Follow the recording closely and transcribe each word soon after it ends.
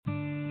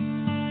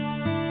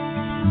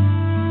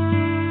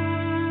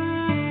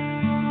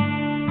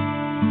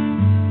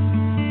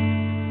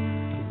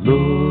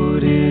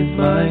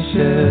my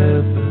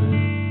shepherd,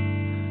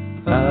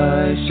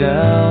 I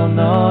shall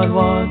not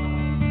want.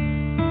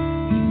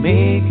 He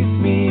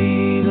maketh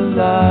me to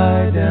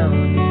lie down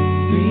in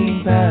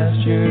green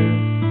pastures.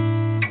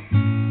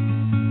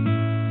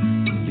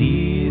 He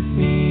leadeth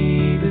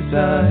me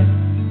beside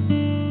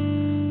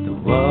the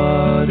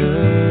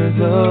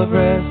waters of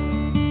rest.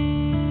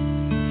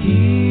 He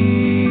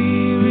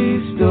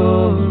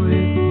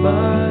restoreth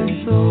my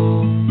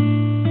soul.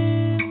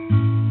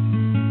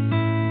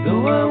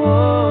 Though I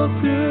walk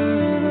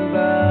through the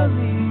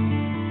valley,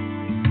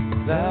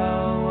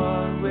 thou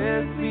art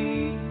with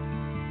me,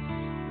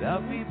 thou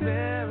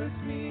preparest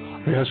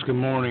me. Yes, good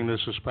morning.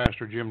 This is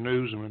Pastor Jim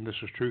Nuzum, and this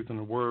is Truth in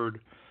the Word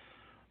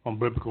on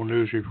Biblical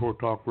News Report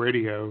Talk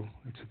Radio.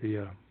 It's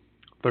the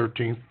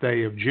 13th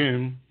day of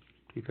June,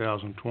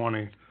 2020.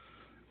 I'm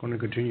going to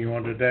continue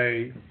on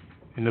today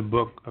in the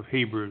book of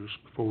Hebrews.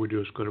 Before we do,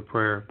 let's go to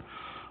prayer.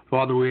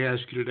 Father, we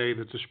ask you today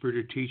that the spirit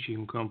of teaching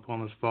will come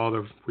upon us,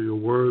 Father, for your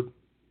word.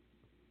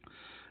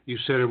 You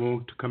said it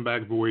won't come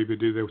back void, but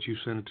do that what you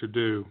sent it to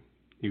do.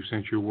 You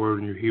sent your word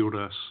and you healed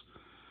us.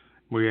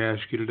 We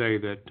ask you today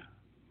that,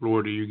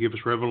 Lord, you give us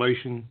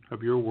revelation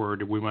of your word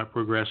that we might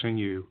progress in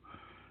you.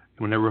 And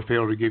we'll never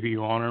fail to give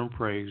you honor and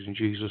praise. In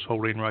Jesus'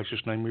 holy and righteous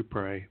name we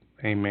pray.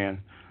 Amen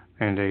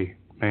and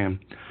amen.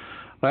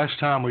 Last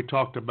time we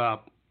talked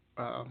about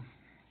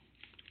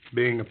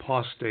being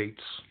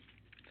apostates,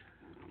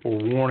 or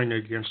warning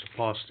against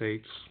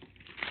apostates,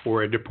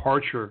 or a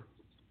departure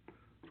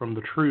from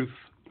the truth,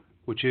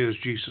 which is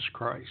Jesus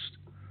Christ.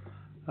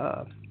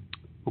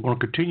 We're going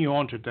to continue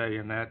on today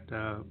in that,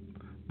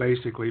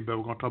 basically, but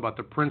we're going to talk about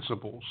the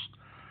principles,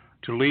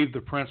 to leave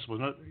the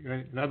principles.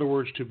 In other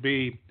words, to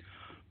be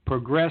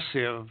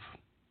progressive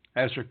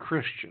as a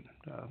Christian.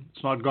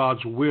 It's not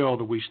God's will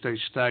that we stay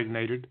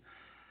stagnated.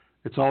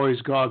 It's always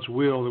God's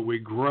will that we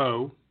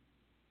grow,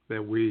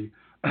 that we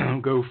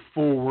go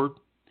forward.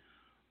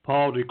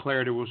 Paul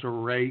declared it was a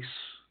race.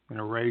 In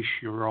a race,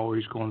 you're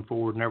always going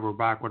forward, never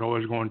backward,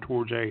 always going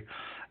towards a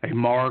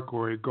mark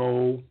or a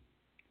goal.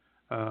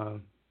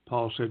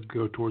 Paul said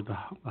go toward the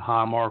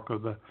high mark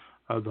of the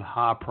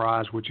high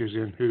prize, which is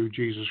in who?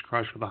 Jesus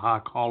Christ, for the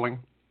high calling.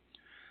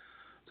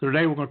 So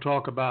today we're going to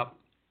talk about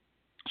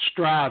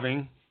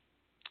striving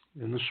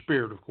in the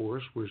Spirit, of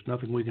course. There's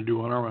nothing we can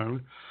do on our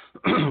own.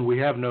 We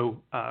have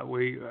no,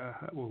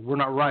 we're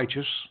not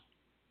righteous.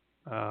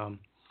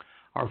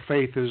 Our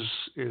faith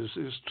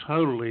is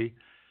totally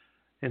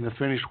in the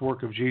finished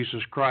work of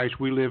Jesus Christ.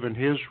 We live in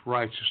his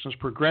righteousness.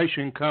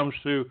 Progression comes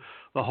through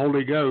the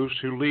Holy Ghost,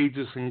 who leads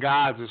us and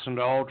guides us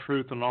into all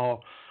truth and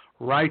all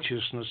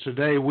righteousness.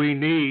 Today we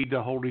need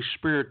the Holy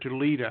Spirit to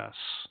lead us.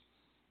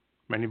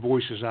 Many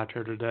voices out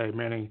there today,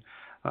 many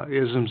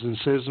isms and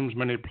schisms,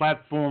 many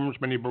platforms,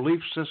 many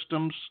belief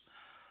systems.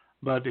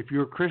 But if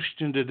you're a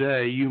Christian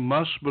today, you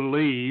must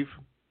believe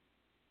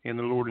in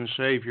the Lord and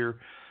Savior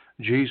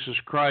Jesus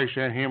Christ,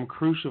 and him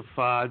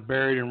crucified,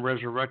 buried, and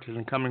resurrected,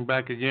 and coming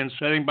back again,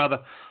 sitting by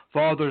the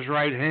Father's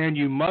right hand.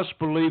 You must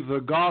believe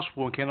the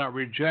gospel and cannot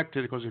reject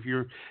it, because if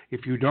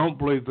you don't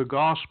believe the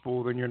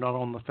gospel, then you're not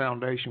on the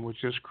foundation,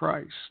 which is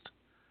Christ.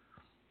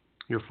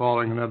 You're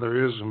following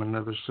another ism,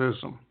 another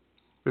schism.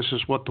 This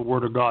is what the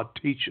Word of God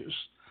teaches.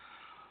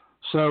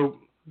 So,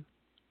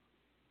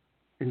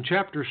 in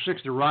chapter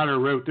 6, the writer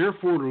wrote,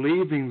 therefore,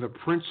 leaving the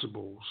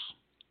principles,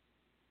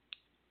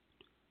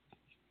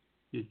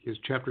 is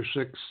chapter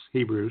 6,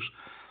 Hebrews.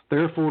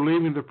 Therefore,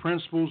 leaving the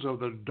principles of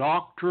the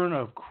doctrine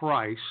of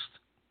Christ,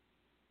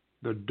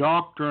 or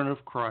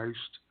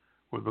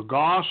the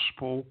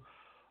gospel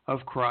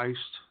of Christ,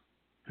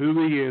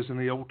 who he is in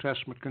the Old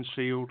Testament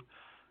concealed,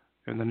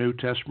 in the New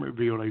Testament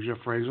revealed. I use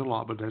that phrase a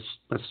lot, but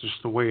that's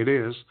just the way it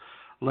is.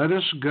 Let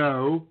us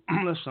go,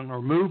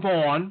 or move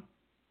on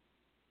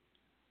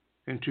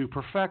into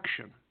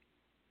perfection,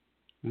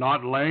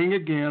 not laying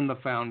again the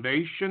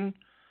foundation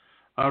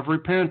of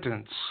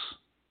repentance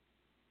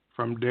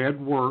from dead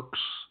works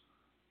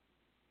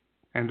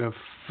and of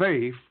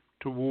faith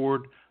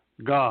toward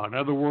God. In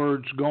other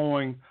words,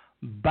 going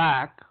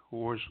back,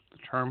 or as the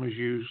term is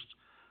used,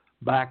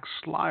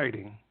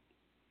 backsliding.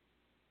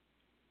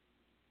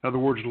 In other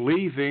words,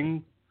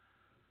 leaving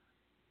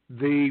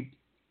the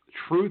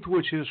truth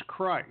which is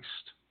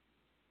Christ,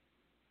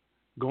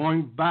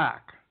 going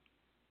back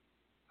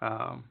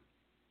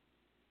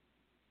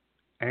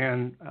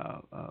and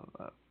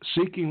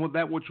seeking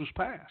that which was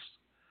past.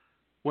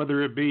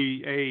 Whether it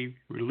be a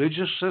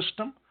religious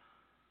system,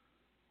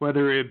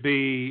 whether it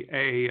be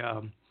a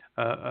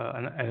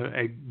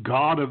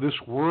god of this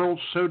world,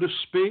 so to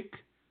speak,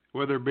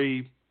 whether it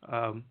be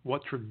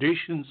what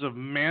traditions of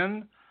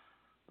men.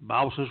 The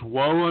Bible says,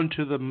 woe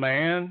unto the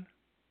man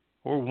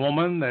or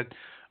woman that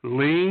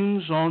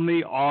leans on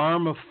the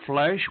arm of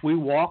flesh. We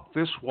walk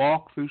this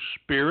walk through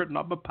spirit,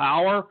 not by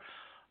power,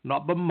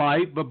 not by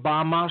might, but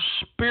by my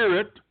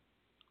spirit,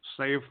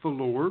 saith the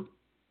Lord.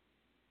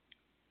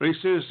 But he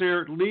says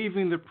they're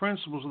leaving the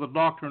principles of the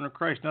doctrine of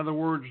Christ. In other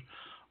words,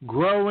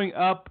 growing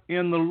up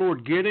in the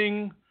Lord,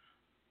 getting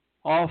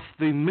off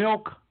the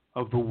milk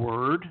of the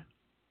Word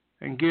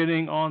and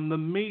getting on the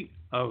meat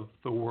of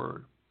the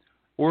Word.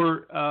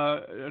 or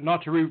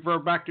not to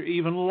revert back to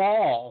even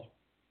law,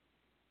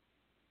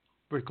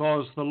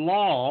 because the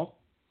law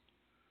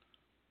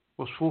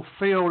was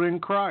fulfilled in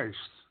Christ.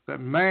 That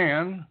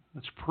man,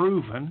 it's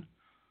proven,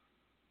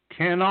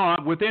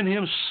 cannot within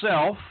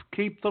himself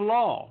keep the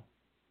law.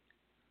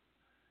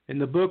 In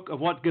the book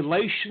of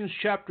Galatians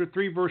chapter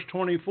 3 verse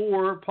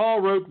 24,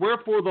 Paul wrote,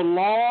 "Wherefore the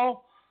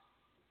law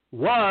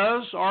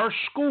was our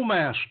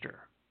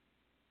schoolmaster,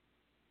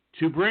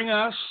 to bring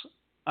us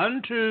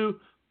unto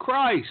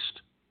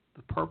Christ,"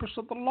 the purpose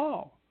of the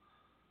law,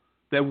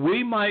 "that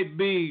we might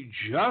be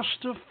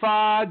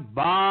justified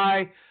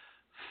by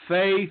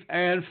faith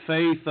and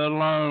faith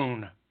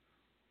alone."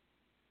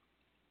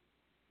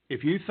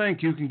 If you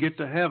think you can get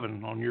to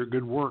heaven on your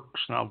good works,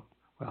 now,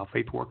 well,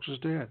 faith works is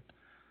dead.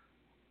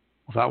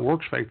 Without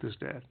works, faith is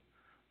dead.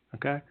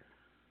 Okay?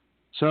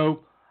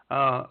 So,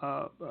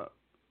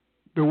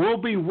 there will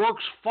be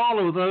works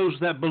follow those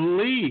that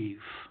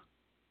believe,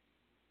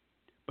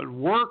 but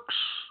works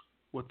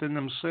within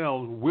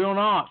themselves will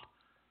not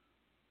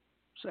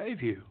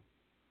save you.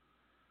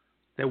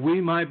 That we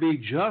might be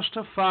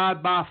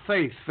justified by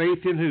faith.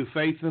 Faith in who?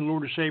 Faith in the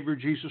Lord and Savior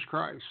Jesus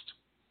Christ.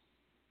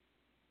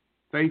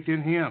 Faith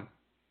in Him.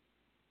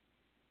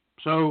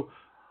 So,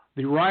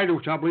 the writer,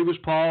 which I believe is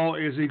Paul,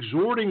 is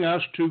exhorting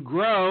us to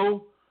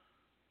grow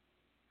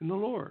in the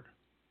Lord.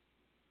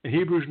 In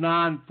Hebrews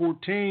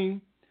 9:14,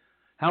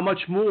 how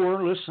much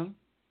more, listen,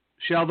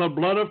 shall the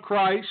blood of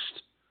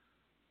Christ,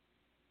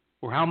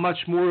 or how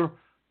much more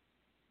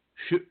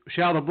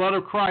shall the blood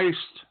of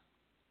Christ,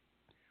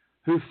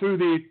 who through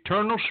the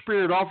eternal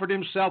Spirit offered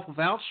Himself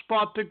without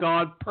spot to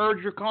God,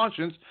 purge your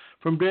conscience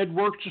from dead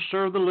works to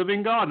serve the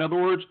living God. In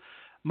other words,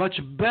 much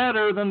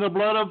better than the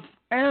blood of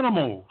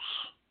animals,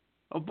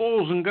 of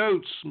bulls and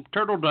goats, and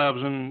turtle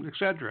doves, and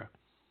etc.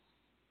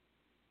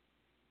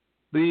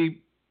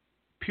 The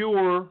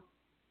pure,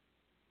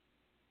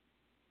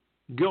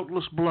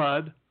 guiltless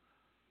blood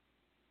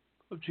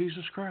of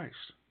Jesus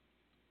Christ.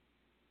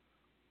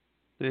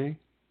 See?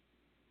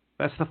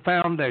 That's the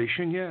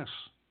foundation, yes.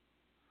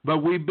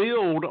 But we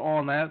build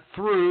on that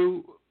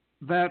through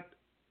that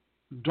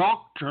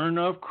doctrine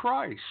of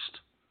Christ.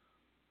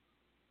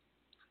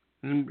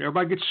 And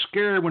everybody gets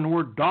scared when the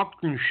word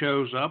doctrine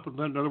shows up. In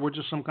other words,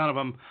 it's some kind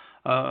of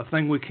a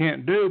thing we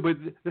can't do. But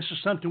this is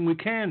something we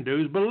can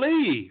do, is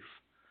believe.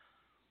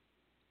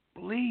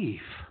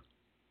 Believe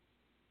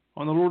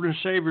on the Lord and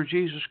Savior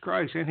Jesus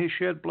Christ and His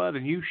shed blood,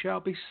 and you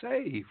shall be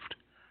saved.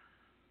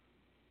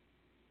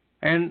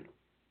 And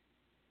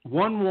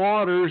one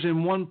waters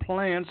and one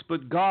plants,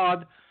 but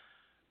God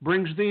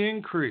brings the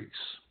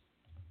increase.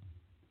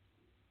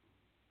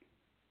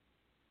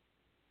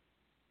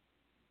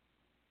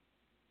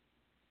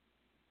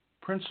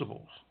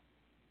 Principles.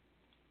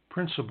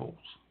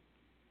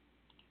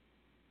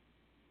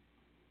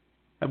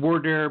 That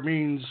word there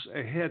means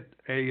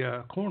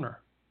a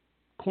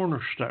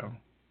cornerstone.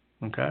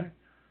 Okay?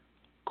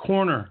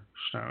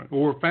 Cornerstone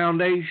or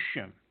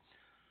foundation.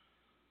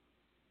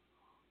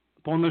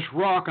 Upon this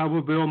rock I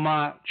will build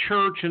my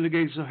church, and the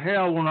gates of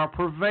hell will not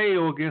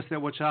prevail against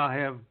that which I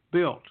have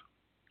built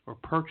or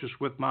purchased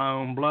with my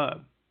own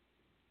blood.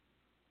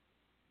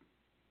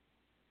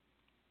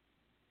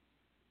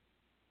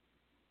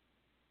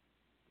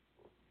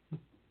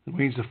 It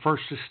means the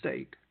first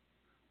estate.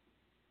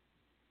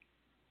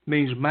 It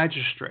means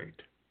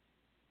magistrate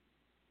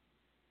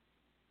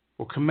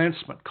or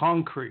commencement,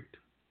 concrete.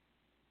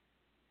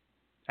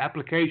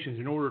 Applications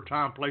in order,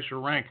 time, place, or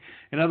rank.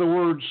 In other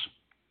words,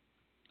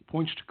 it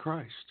points to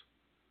Christ.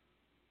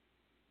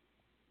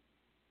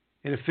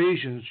 In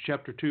Ephesians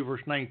chapter 2,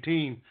 verse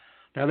 19,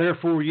 "Now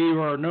therefore ye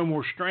are no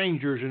more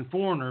strangers and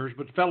foreigners,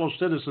 but fellow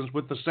citizens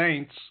with the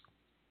saints,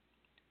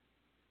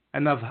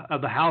 and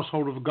of the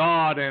household of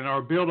God, and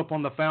are built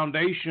upon the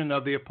foundation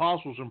of the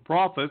apostles and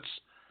prophets,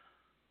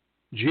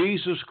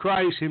 Jesus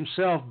Christ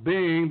Himself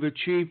being the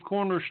chief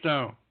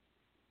cornerstone,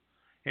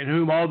 in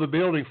whom all the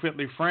building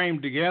fitly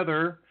framed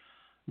together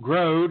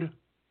growed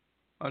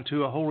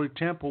unto a holy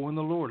temple in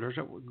the Lord." There's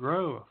that word,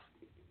 groweth.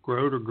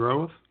 Growed or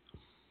groweth.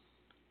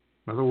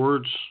 In other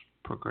words,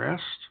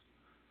 progressed.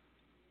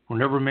 We're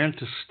never meant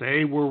to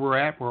stay where we're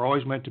at. We're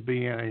always meant to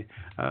be in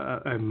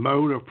a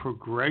mode of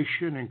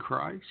progression in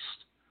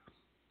Christ.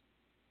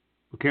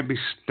 We can't be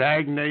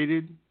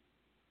stagnated.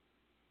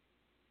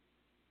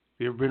 Have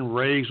you ever been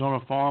raised on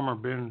a farm or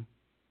been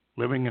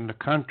living in the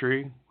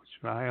country,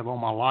 which I have all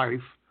my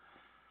life?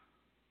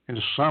 In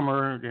the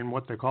summer, in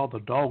what they call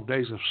the dog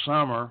days of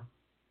summer,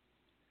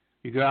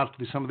 you go out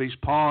to some of these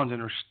ponds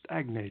and they're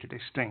stagnated. They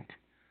stink.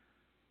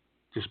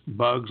 Just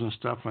bugs and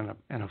stuff and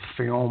a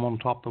film on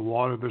top of the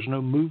water. There's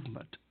no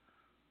movement.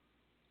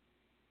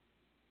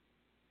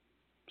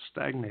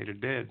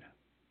 Stagnated, dead,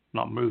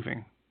 not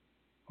moving.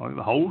 Well,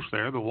 the hole's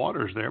there, the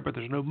water's there, but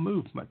there's no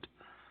movement.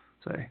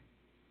 See?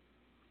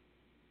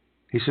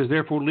 He says,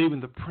 "Therefore,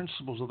 leaving the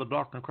principles of the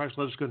doctrine of Christ,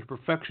 let us go to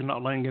perfection,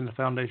 not laying in the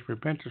foundation of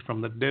repentance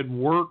from the dead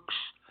works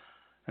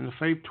and the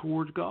faith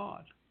towards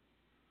God."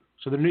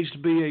 So there needs to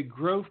be a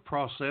growth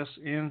process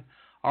in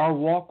our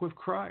walk with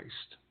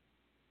Christ.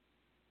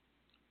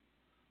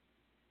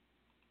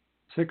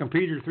 2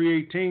 Peter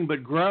 3:18,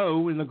 but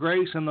grow in the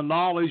grace and the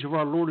knowledge of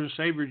our Lord and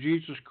Savior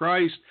Jesus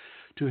Christ.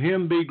 To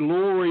him be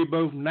glory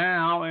both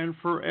now and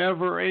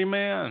forever.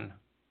 Amen.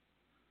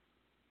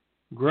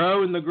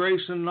 Grow in the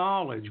grace and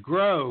knowledge.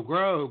 Grow,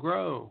 grow,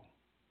 grow.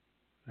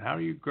 How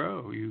do you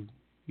grow?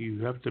 You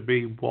have to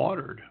be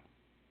watered.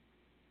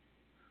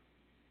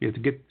 You have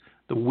to get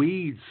the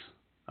weeds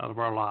out of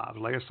our lives.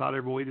 Lay aside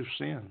every weight of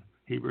sin.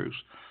 Hebrews.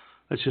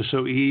 That's just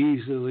so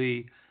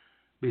easily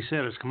be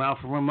said. It's come out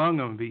from among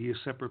them, be ye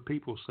separate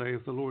people,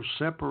 saith the Lord.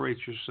 Separate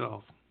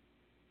yourself.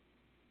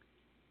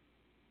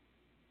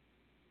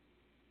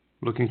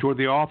 Looking toward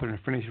the author and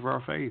finisher of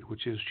our faith,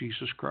 which is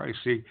Jesus Christ.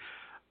 See,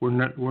 we're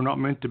not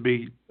meant to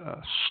be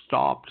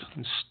stopped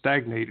and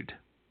stagnated.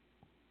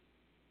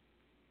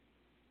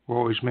 We're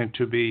always meant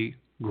to be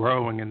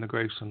growing in the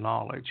grace and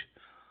knowledge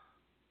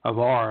of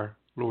our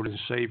Lord and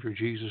Savior,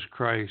 Jesus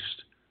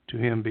Christ. To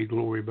him be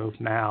glory both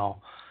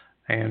now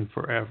and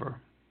forever.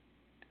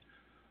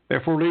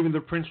 Therefore, leaving the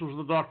principles of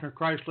the doctrine of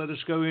Christ, let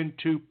us go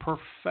into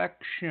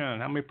perfection.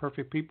 How many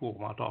perfect people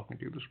am I talking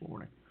to this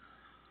morning?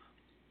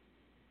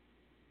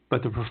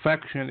 But the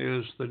perfection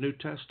is the New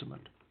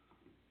Testament,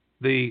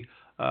 the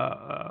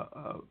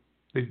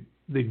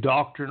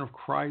doctrine of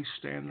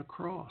Christ and the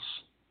cross.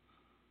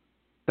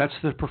 That's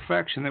the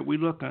perfection that we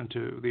look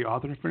unto, the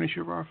author and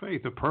finisher of our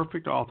faith, the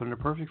perfect author and the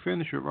perfect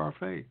finisher of our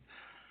faith.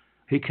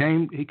 He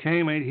came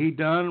and he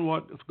done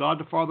what God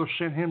the Father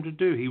sent him to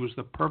do. He was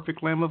the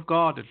perfect Lamb of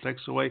God that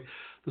takes away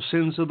the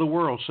sins of the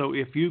world. So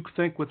if you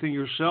think within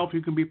yourself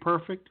you can be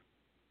perfect,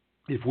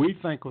 if we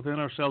think within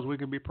ourselves we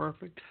can be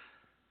perfect,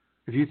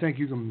 if you think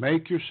you can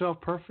make yourself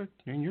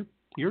perfect, then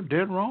you're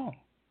dead wrong.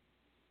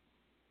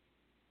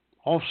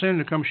 All sin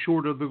to come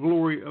short of the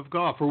glory of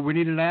God. For we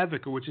need an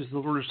advocate, which is the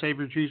Lord and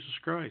Savior Jesus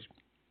Christ.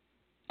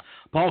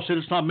 Paul said,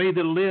 it's not me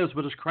that lives,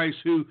 but it's Christ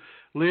who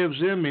lives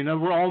in me. In other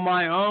words, on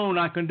my own,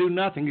 I can do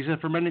nothing. He said,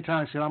 for many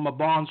times, he said, I'm a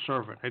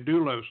bondservant, a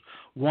doulos,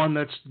 one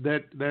that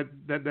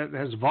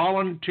has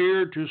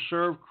volunteered to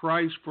serve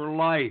Christ for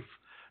life,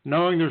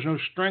 knowing there's no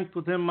strength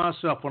within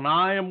myself. When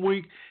I am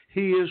weak,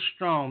 he is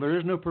strong. There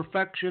is no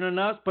perfection in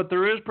us, but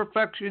there is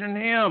perfection in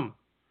him.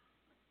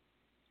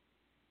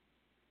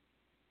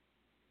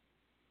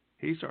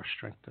 He's our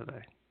strength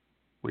today.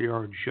 We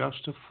are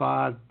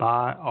justified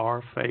by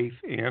our faith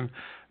in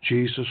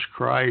Jesus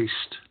Christ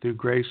through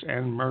grace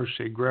and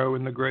mercy. Grow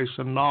in the grace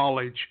and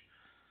knowledge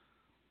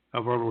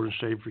of our Lord and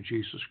Savior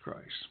Jesus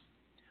Christ.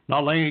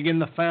 Not laying again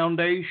the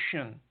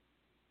foundation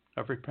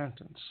of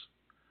repentance.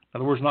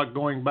 In other words, not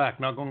going back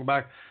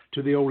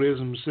to the old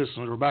ism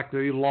systems or back to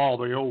the law,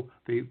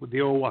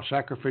 the old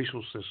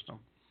sacrificial system.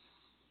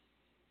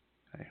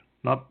 Okay.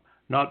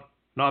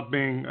 Not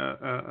being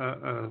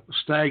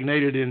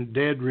stagnated in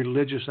dead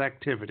religious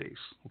activities,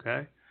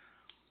 okay,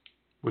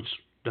 which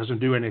doesn't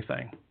do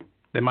anything.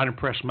 They might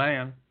impress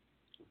man.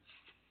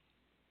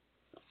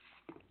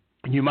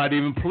 You might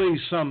even please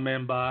some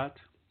men by it,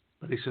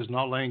 but he says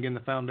not laying in the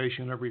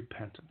foundation of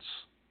repentance.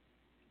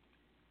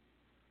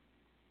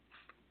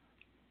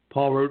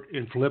 Paul wrote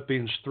in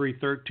Philippians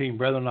 3:13,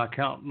 brethren, I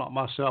count not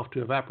myself to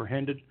have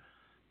apprehended,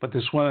 but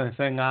this one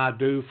thing I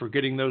do,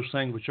 forgetting those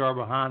things which are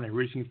behind and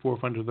reaching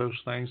forth unto those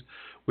things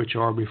which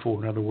are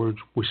before. In other words,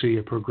 we see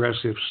a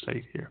progressive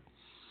state here.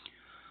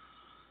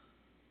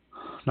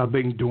 Not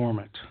being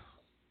dormant,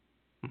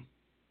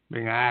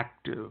 being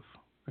active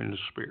in the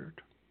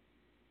Spirit.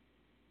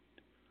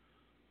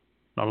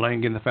 Not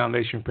laying in the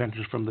foundation of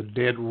repentance from the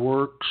dead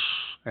works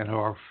and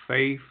our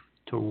faith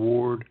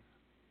toward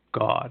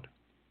God.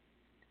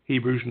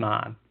 Hebrews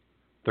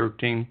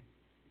 9:13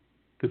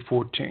 through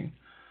 14.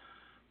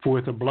 For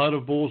with the blood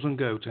of bulls and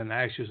goats and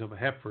ashes of a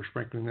heifer,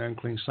 sprinkling the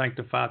unclean,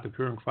 sanctified the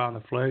pure and fine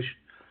the flesh.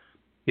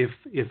 If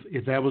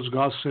that was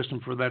God's system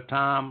for that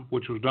time,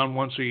 which was done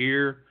once a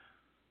year,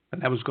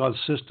 and that was God's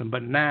system.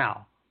 But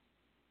now,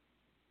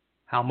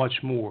 how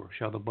much more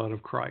shall the blood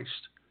of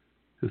Christ,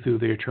 who through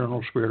the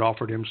eternal Spirit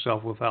offered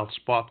himself without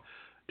spot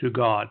to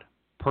God,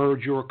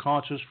 purge your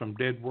conscience from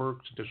dead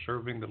works to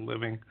serving the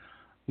living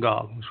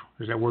God.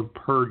 There's that word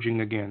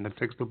purging again. That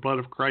takes the blood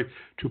of Christ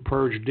to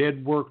purge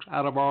dead works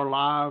out of our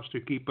lives, to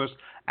keep us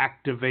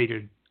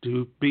activated,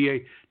 to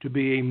be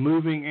a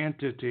moving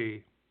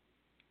entity,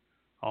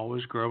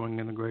 always growing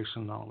in the grace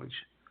and knowledge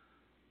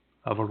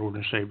of our Lord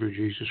and Savior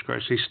Jesus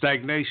Christ. See,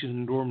 stagnation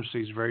and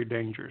dormancy is very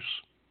dangerous.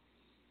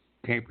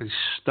 Can't be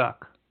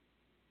stuck.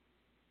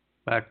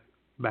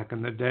 Back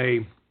in the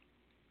day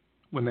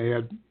when they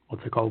had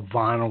what they call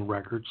vinyl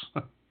records.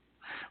 A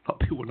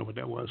lot of people know what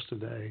that was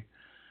today.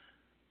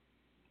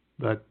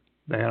 But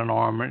they had an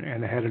arm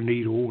and they had a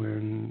needle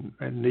and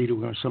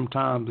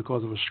sometimes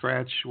because of a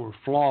scratch or a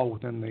flaw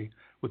within the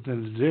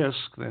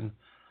disc, then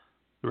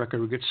the record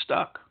would get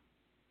stuck.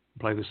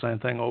 Play the same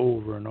thing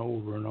over and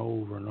over and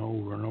over and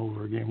over and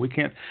over again. We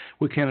can't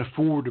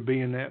afford to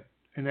be in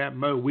that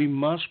mode. We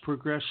must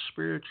progress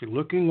spiritually.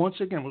 Looking once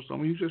again, let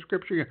me use the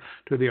scripture again,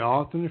 to the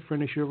author and the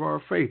finisher of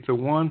our faith, the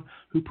one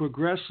who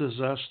progresses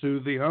us through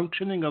the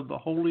unctioning of the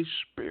Holy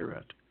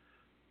Spirit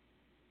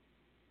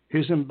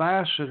His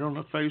ambassador on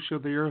the face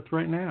of the earth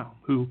right now,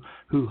 who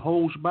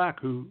holds back,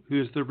 who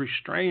is the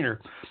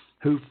restrainer,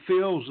 who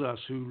fills us,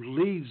 who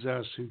leads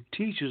us, who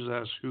teaches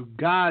us, who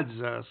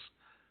guides us,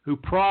 who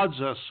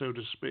prods us, so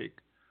to speak,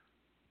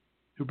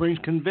 who brings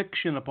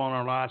conviction upon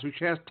our lives, who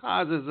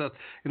chastises us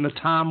in the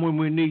time when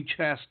we need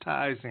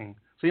chastising.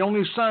 See,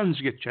 only sons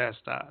get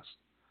chastised.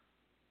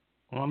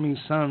 When I mean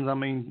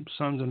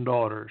sons and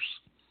daughters.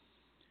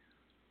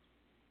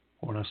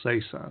 When I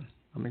say son,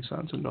 I mean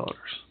sons and daughters.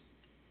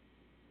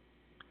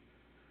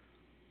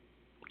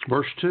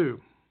 Verse 2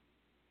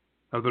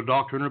 of the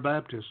doctrine of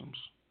baptisms,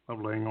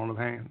 of laying on of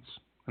hands,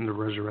 and the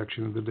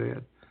resurrection of the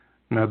dead,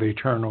 now the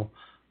eternal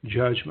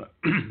judgment.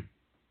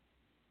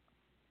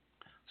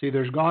 See,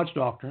 there's God's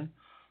doctrine,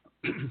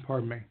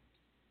 pardon me,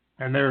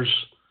 and there's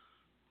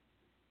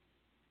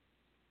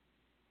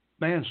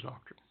man's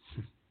doctrine.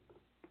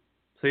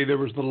 See, there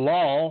was the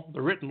law,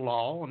 the written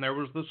law, and there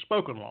was the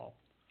spoken law,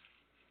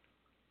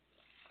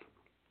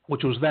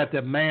 which was that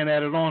man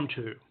added on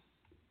to.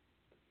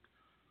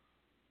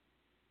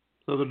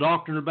 So the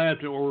doctrine of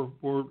baptism,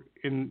 or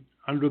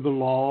under the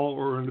law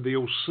or under the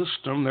old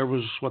system, there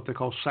was what they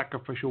call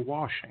sacrificial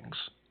washings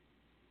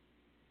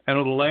and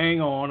a laying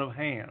on of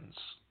hands.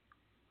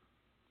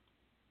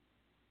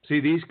 See,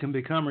 these can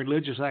become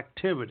religious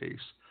activities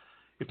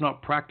if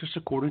not practiced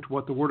according to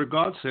what the Word of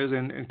God says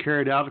and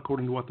carried out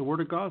according to what the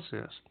Word of God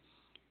says.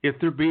 If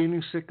there be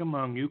any sick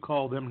among you,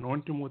 call them,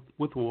 anoint them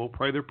with oil,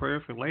 pray their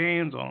prayer, and lay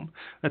hands on them,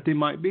 that they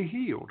might be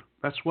healed.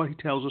 That's what he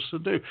tells us to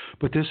do.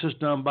 But this is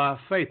done by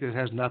faith. It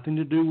has nothing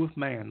to do with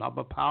man, not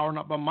by power,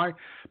 not by might,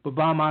 but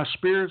by my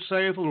Spirit,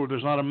 saith the Lord.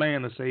 There's not a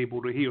man that's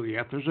able to heal.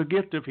 Yet there's a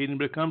gift of healing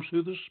that comes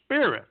through the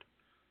Spirit,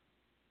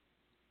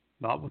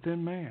 not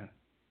within man,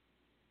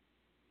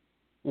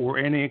 or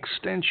any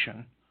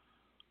extension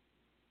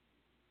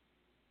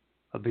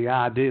of the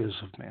ideas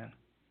of man.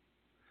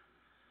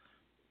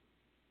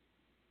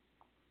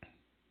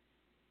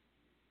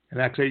 In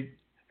Acts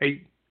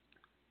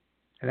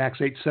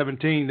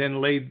 8:17,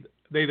 then laid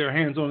they their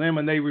hands on them,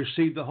 and they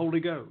received the Holy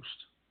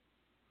Ghost.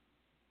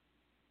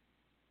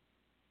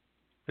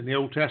 In the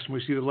Old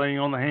Testament, we see the laying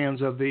on the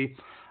hands of the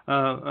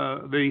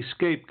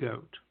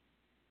scapegoat,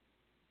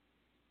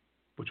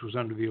 which was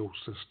under the old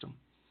system.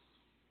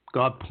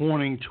 God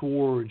pointing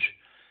towards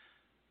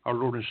our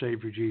Lord and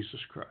Savior Jesus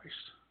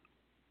Christ,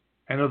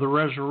 and of the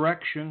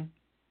resurrection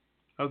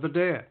of the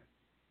dead,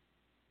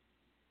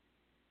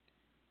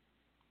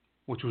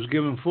 which was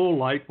given full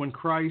light when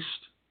Christ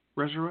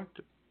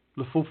resurrected.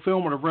 The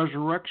fulfillment of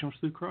resurrection was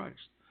through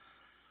Christ.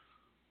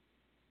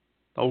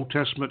 The Old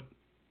Testament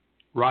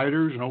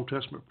writers and Old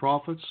Testament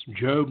prophets,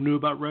 Job knew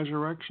about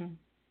resurrection.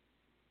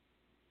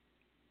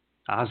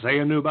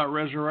 Isaiah knew about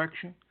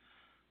resurrection.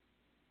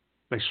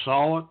 They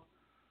saw it,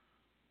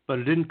 but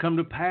it didn't come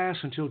to pass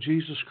until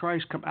Jesus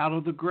Christ come out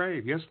of the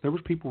grave. Yes, there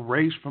was people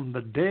raised from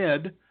the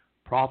dead,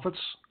 prophets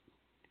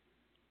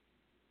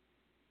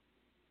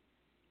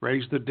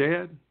raised the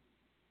dead.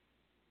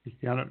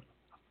 I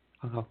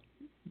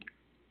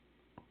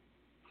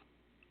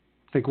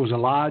think it was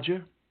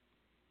Elijah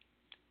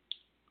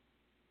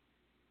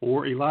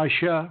or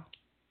Elisha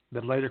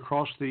that laid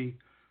across the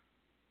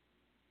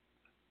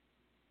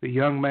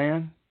young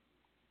man,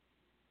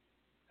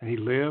 and he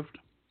lived.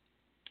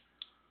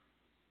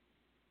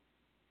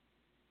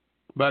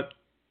 But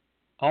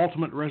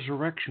ultimate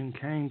resurrection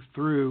came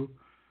through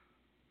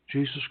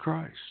Jesus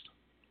Christ.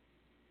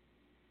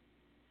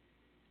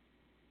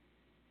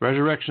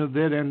 Resurrection of the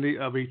dead and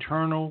of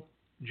eternal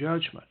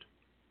judgment.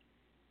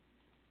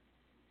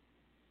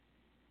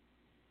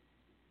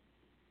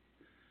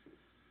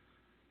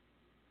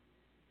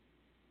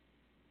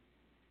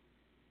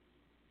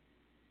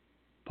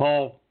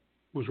 Paul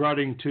was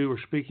writing to or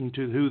speaking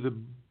to the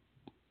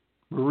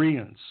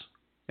Bereans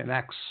in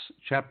Acts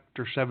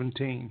chapter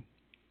 17,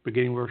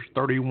 beginning verse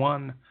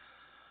 31,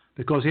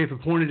 because he hath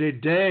appointed a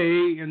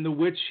day in the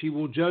which he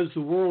will judge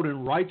the world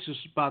in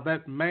righteousness by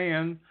that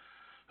man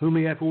whom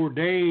he hath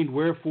ordained,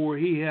 wherefore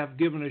he hath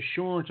given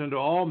assurance unto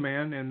all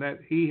men, and that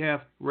he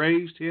hath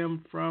raised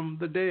him from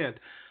the dead.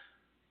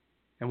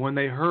 And when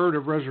they heard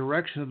of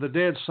resurrection of the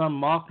dead, some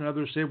mocked, and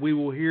others said, we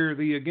will hear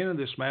thee again of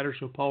this matter.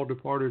 So Paul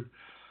departed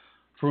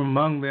from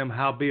among them,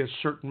 howbeit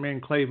certain men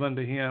clave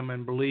unto him,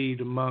 and believed,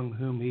 among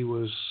whom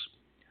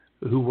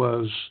who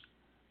was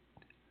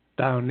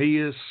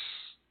Dionysius,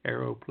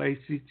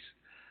 Areopagus,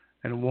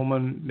 and a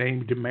woman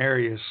named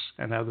Demarius,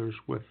 and others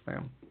with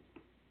them.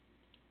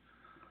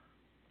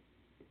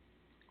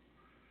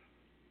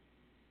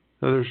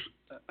 So there's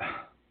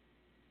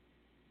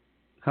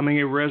coming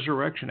a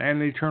resurrection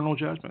and an eternal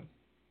judgment.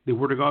 The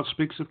Word of God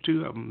speaks of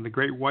two of them, the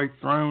great white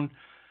throne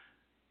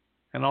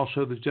and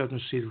also the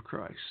judgment seat of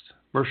Christ.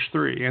 Verse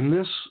 3, and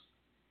this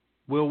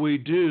will we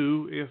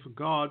do if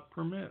God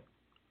permit.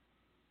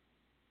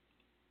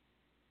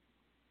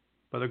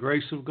 By the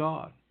grace of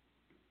God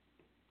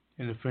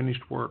in the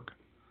finished work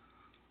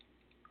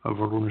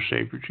of our Lord and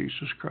Savior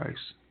Jesus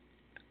Christ.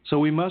 So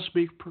we must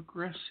be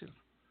progressive.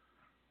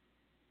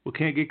 We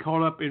can't get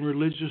caught up in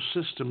religious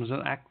systems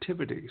and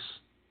activities.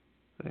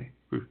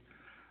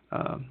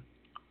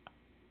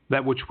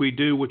 that which we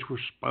do, which we're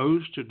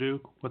supposed to do,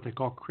 what they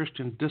call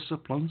Christian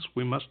disciplines.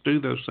 We must do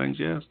those things,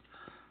 yes,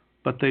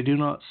 but they do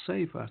not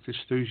save us. It's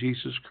through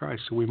Jesus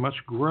Christ. So we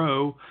must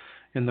grow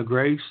in the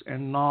grace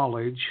and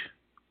knowledge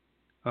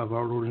of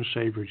our Lord and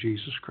Savior,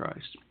 Jesus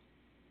Christ.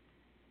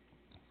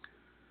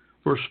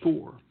 Verse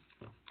 4.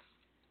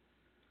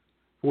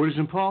 For it is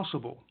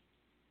impossible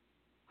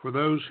for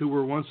those who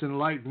were once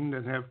enlightened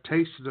and have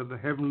tasted of the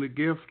heavenly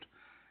gift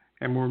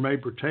and were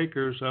made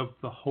partakers of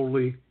the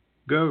Holy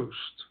Ghost,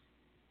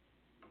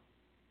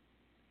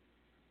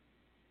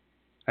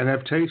 and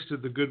have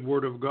tasted the good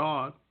word of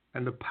God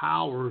and the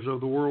powers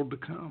of the world to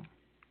come,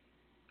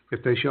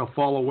 if they shall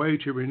fall away,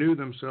 to renew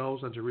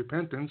themselves unto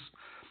repentance,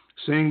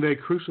 seeing they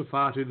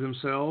crucify to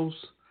themselves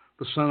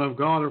the Son of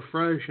God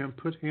afresh and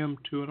put him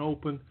to an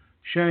open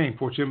shame.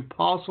 For it's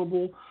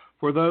impossible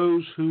for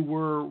those who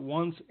were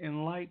once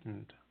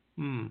enlightened,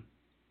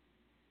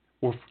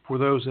 or for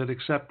those that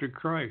accepted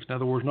Christ. In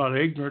other words, not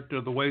ignorant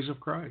of the ways of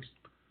Christ.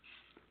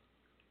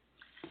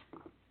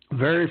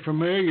 Very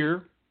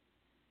familiar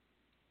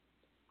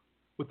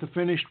with the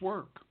finished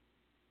work,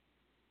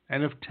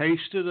 and have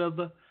tasted of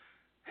the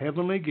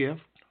heavenly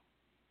gift.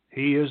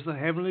 He is the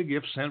heavenly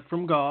gift sent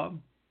from God,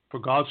 for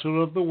God so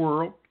loved the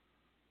world,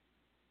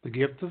 the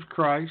gift of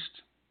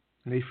Christ,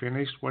 and he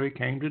finished what he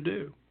came to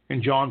do.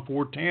 In John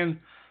 4:10,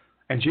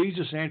 and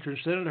Jesus answered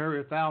and said unto her,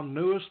 if thou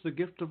knewest the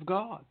gift of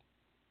God,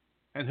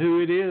 and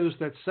who it is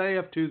that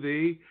saith to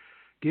thee,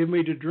 give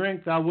me to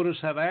drink, thou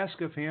wouldest have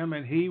asked of him,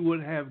 and he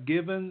would have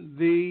given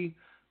thee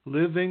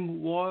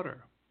living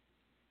water.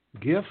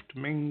 Gift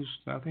means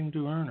nothing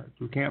to earn it.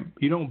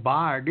 You don't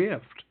buy a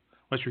gift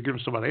unless you're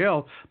giving somebody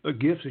else, but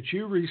gifts that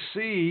you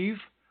receive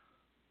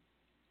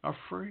are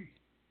free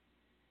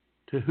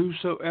to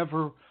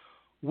whosoever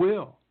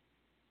will,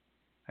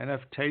 and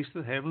have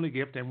tasted the heavenly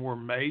gift and were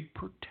made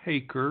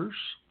partakers.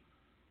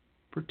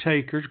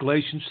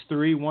 Galatians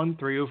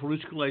 3:1-3, O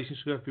foolish Galatians,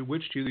 who have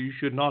bewitched you that you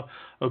should not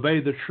obey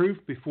the truth,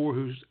 before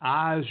whose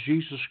eyes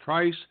Jesus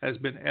Christ has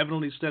been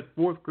evidently set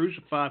forth,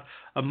 crucified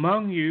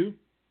among you.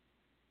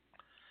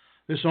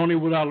 This only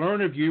would I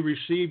learn of you,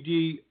 received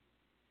ye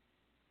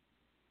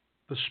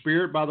the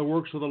Spirit by the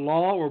works of the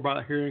law, or by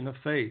the hearing of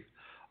faith?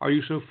 Are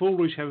you so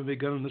foolish, having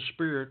begun in the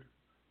Spirit,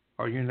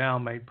 are you now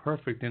made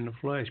perfect in the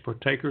flesh?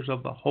 Partakers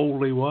of the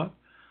Holy what?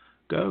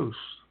 Ghost.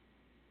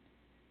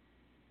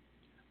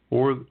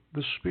 Or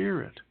the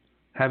Spirit,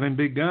 having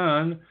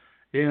begun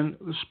in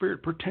the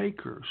Spirit.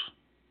 Partakers.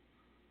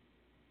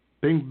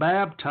 Being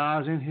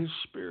baptized in his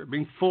Spirit,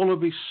 being full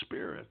of his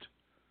Spirit,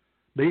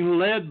 being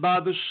led by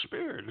the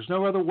Spirit. There's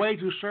no other way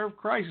to serve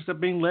Christ except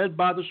being led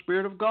by the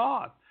Spirit of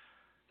God.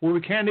 Where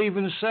we can't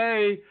even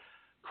say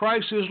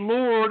Christ is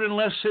Lord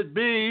unless it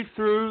be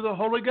through the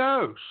Holy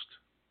Ghost.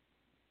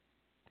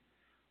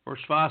 Verse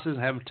 5 says,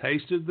 having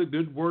tasted the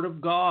good word of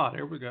God.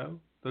 Here we go.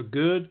 The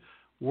good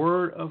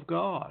word of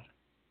God,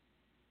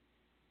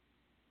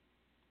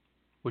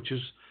 which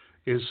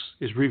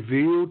is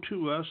revealed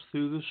to us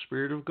through the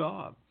Spirit of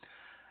God.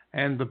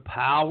 And the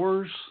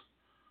powers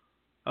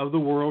of the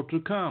world to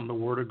come. The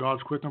word of God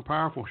is quick and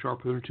powerful,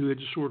 sharper than a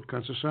two-edged sword,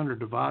 cuts asunder,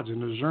 divides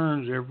and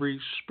discerns every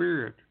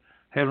spirit.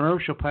 Heaven and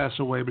earth shall pass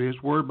away, but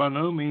his word by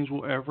no means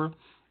will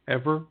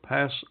ever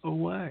pass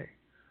away.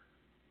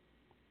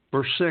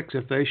 Verse 6,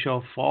 if they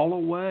shall fall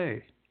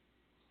away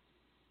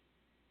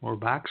or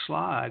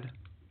backslide,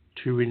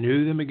 to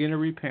renew them again in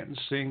repentance,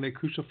 seeing they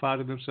crucify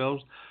to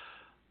themselves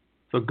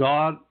the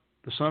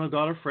Son of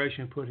God afresh,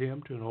 and put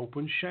him to an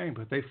open shame.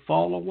 But they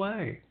fall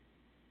away,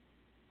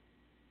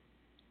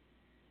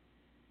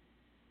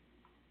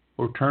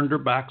 or turn their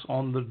backs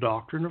on the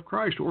doctrine of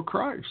Christ, or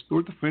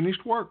the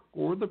finished work,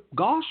 or the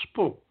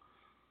gospel.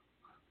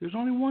 There's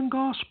only one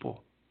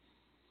gospel.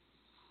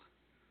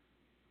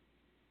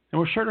 And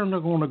we're certainly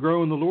not going to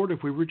grow in the Lord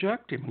if we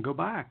reject him and go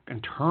back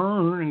and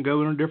turn and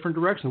go in a different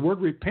direction. The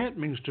word repent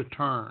means to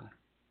turn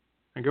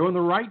and go in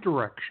the right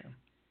direction.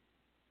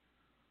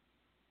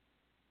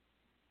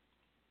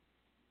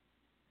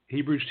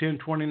 Hebrews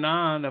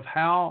 10:29, of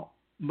how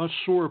much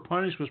sore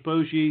punishment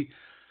suppose ye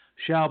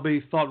shall be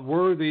thought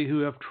worthy, who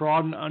have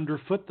trodden under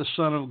foot the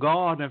Son of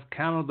God, and have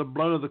counted the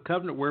blood of the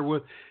covenant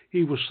wherewith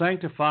he was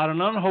sanctified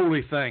an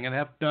unholy thing, and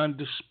have done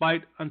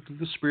despite unto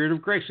the Spirit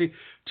of grace. See,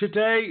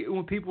 today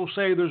when people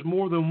say there's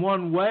more than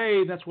one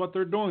way, that's what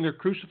they're doing. They're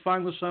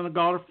crucifying the Son of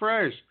God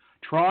afresh,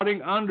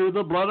 trotting under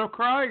the blood of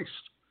Christ,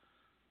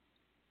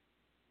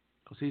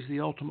 because he's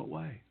the ultimate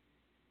way.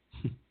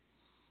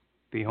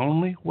 The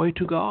only way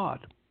to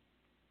God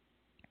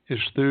is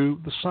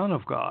through the Son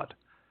of God,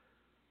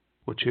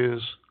 which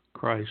is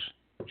Christ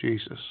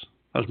Jesus.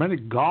 There's many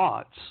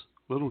gods,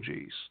 little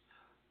g's.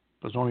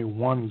 There's only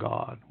one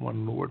God,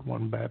 one Lord,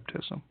 one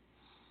baptism.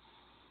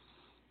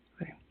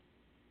 See?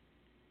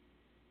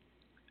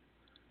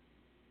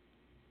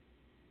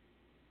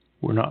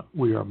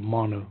 We are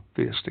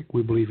monotheistic.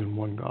 We believe in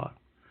one God.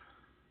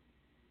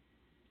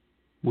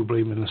 We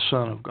believe in the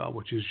Son of God,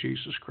 which is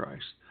Jesus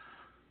Christ.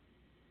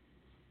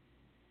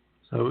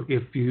 So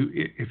if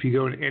you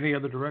go in any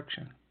other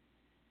direction,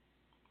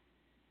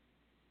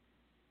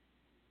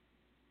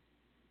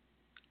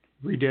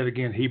 Read that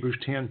again, Hebrews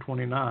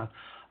 10:29.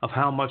 Of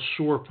how much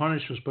sore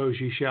punishment suppose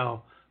ye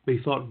shall be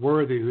thought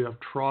worthy who have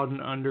trodden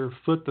under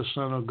foot the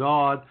Son of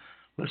God,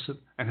 listen,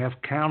 and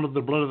have counted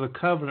the blood of the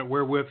covenant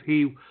wherewith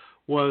he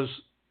was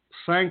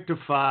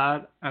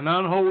sanctified an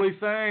unholy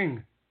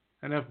thing,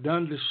 and have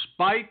done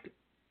despite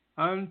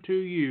unto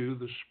you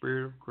the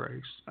Spirit of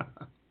grace.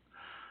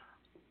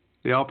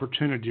 The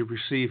opportunity to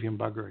receive him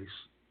by grace,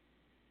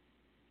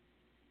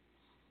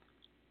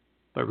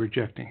 by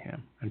rejecting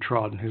him and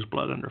trodden his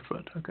blood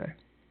underfoot. Okay,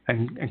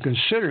 and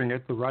considering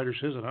it, the writer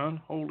says, an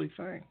unholy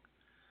thing.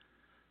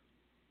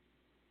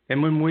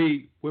 And when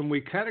we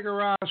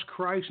categorize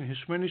Christ and his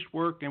finished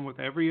work, and with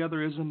every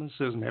other ism and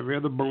schism, every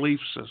other belief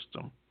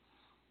system,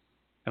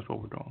 that's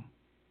what we're doing.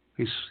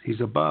 He's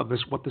above.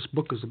 That's what this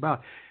book is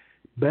about.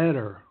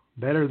 Better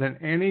than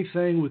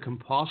anything we can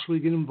possibly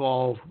get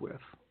involved with.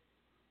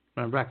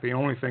 In fact, the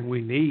only thing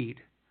we need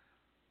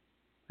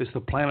is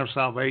the plan of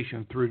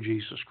salvation through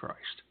Jesus Christ.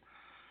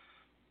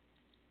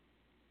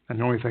 And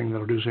the only thing that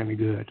will do us any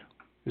good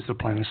is the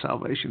plan of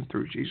salvation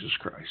through Jesus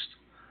Christ.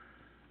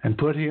 And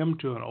put him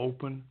to an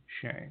open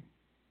shame.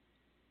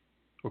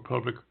 Or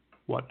public,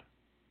 what?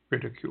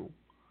 Ridicule.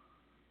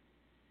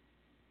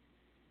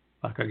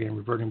 Like, again,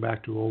 reverting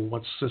back to,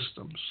 what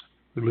systems?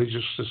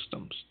 Religious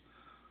systems.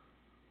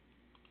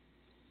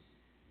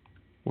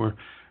 Where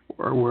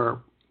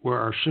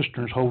our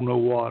cisterns hold no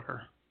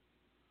water.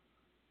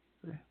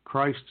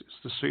 Christ is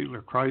the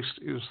sealer. Christ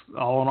is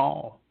all in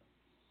all.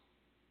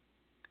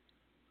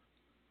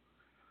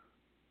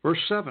 Verse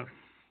 7.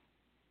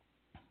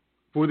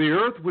 For the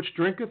earth which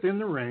drinketh in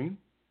the rain,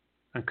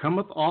 and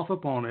cometh off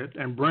upon it,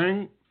 and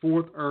bring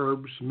forth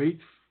herbs, meat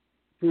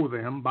for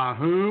them, by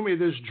whom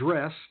it is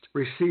dressed,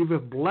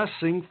 receiveth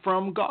blessing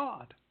from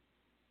God.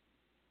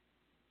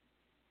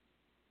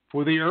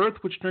 For the earth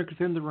which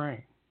drinketh in the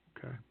rain.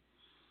 Okay.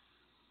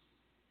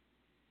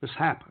 This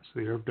happens.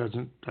 The earth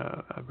doesn't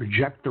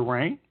reject the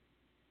rain.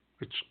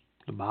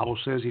 The Bible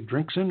says he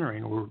drinks in the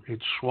rain, or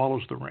it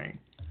swallows the rain.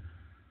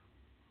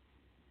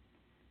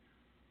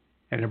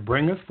 And it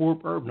bringeth forth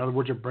herb. In other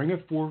words, it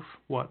bringeth forth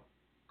what?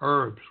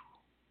 Herbs,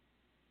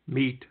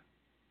 meat,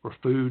 or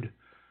food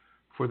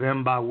for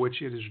them by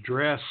which it is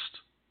dressed,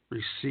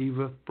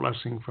 receiveth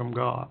blessing from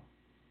God.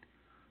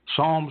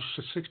 Psalms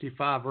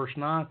 65, verse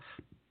 9.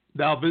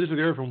 Thou visited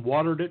the earth and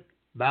watered it.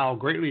 Thou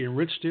greatly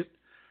enriched it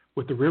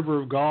with the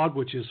river of God,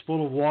 which is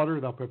full of water.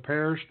 Thou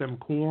preparest them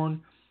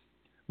corn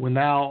when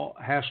thou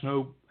hast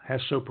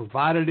so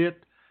provided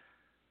it.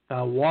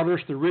 Thou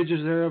waterest the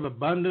ridges thereof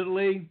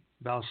abundantly.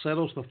 Thou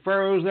settest the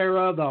furrows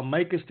thereof. Thou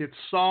makest it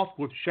soft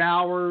with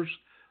showers.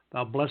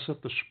 Thou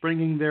blessest the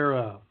springing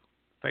thereof.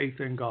 Faith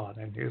in God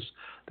and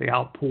the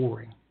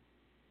outpouring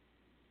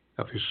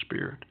of his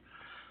Spirit.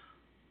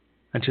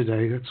 And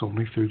today that's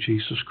only through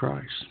Jesus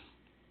Christ.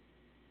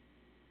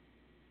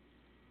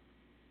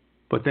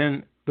 But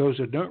then those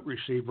that don't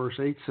receive, verse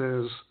 8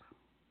 says,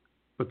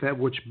 but that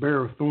which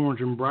beareth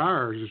thorns and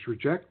briers is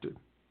rejected,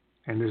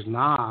 and is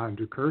nigh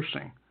unto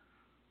cursing,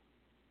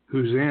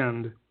 whose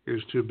end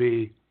is to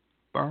be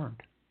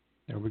burned.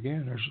 There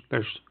again,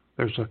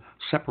 there's a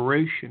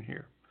separation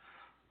here.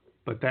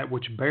 But that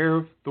which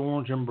beareth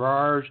thorns and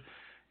briers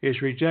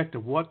is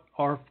rejected. What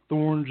are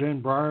thorns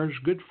and briers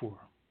good for?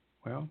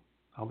 Well,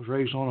 I was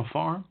raised on a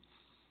farm.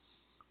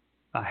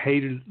 I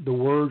hated the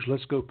words,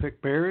 let's go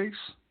pick berries,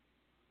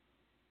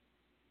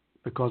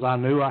 because I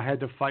knew I had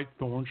to fight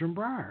thorns and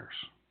briers.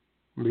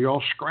 Be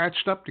all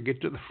scratched up to get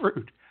to the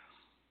fruit.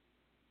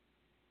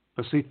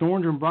 But see,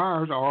 thorns and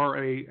briers are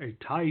a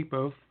type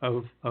of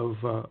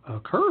a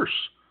curse.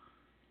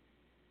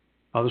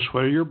 By the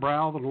sweat of your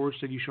brow, the Lord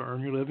said, you shall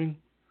earn your living,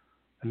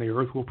 and the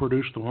earth will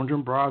produce thorns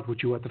and briers,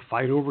 which you have to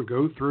fight over,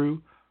 go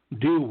through,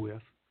 deal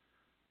with.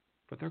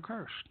 But they're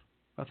cursed.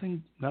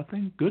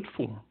 Nothing good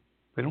for them.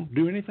 They don't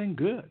do anything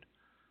good.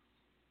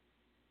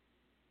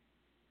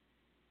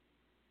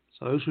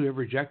 So those who have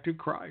rejected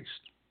Christ,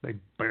 they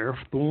bear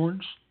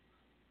thorns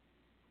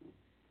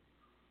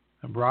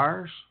and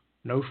briars,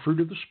 no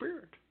fruit of the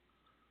Spirit.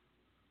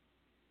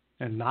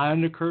 And nigh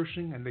unto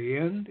cursing, and the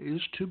end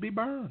is to be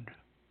burned.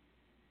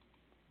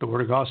 The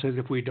Word of God says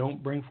if we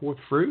don't bring forth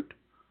fruit,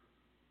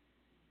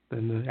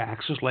 then the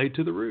axe is laid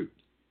to the root.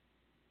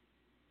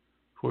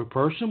 For a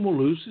person will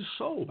lose his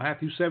soul.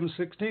 Matthew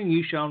 7:16,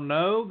 ye shall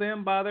know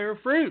them by their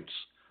fruits.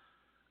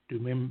 Do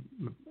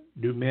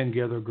men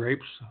gather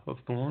grapes of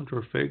thorns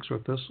or figs or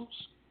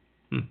thistles?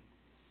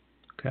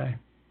 Okay.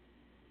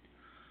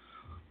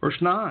 Verse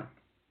 9.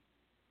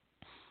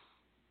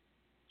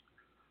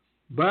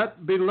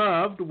 But,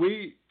 beloved,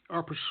 we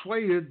are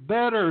persuaded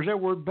better, is that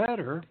word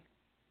better,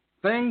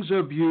 things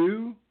of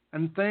you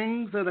and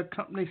things that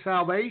accompany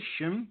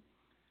salvation,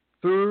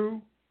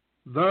 through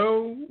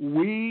though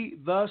we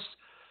thus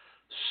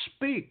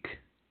speak.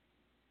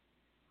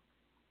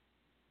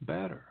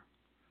 Better.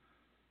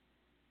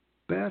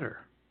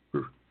 Better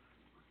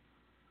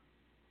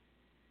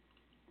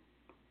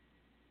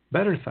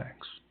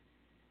things.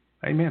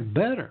 Amen.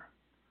 Better.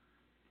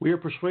 We are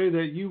persuaded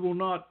that you will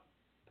not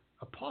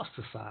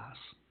apostatize.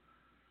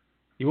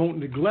 You won't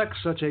neglect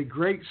such a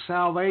great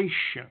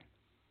salvation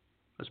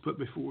that's put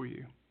before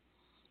you.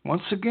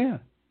 Once again,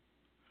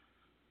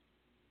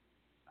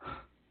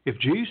 if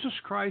Jesus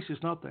Christ is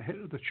not the head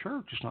of the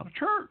church, it's not a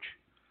church.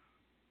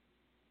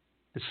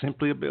 It's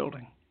simply a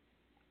building.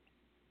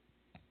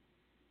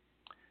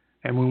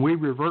 And when we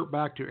revert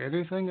back to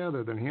anything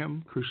other than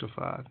Him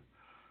crucified,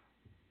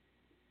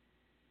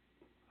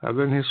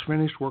 other than His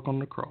finished work on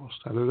the cross,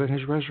 other than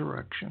His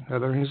resurrection,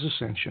 other than His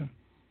ascension,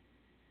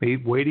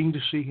 waiting to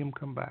see Him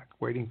come back,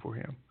 waiting for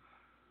Him,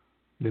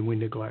 then we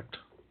neglect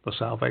the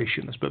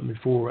salvation that's put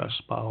before us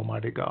by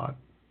Almighty God,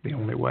 the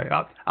only way.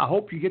 I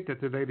hope you get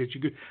that today,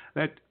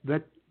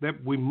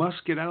 that we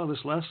must get out of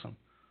this lesson.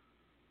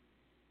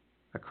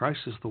 That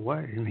Christ is the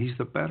way, and He's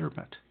the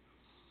betterment.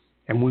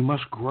 And we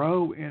must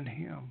grow in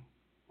Him.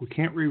 We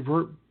can't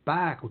revert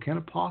back. We can't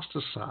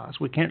apostatize.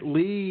 We can't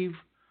leave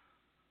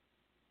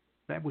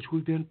that which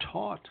we've been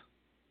taught.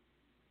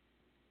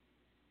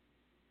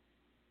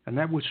 And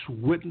that which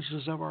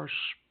witnesses of our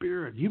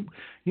spirit. You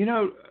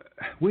know,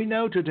 we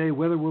know today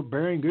whether we're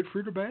bearing good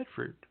fruit or bad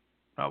fruit.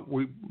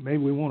 Maybe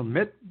we won't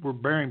admit we're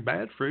bearing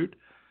bad fruit,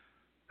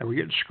 and we're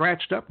getting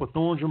scratched up with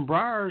thorns and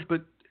briers,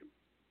 but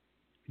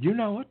you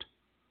know it.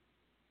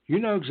 You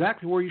know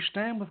exactly where you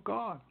stand with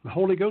God. The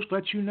Holy Ghost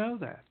lets you know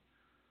that.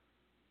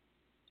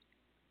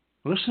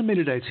 Listen to me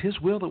today. It's His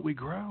will that we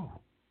grow.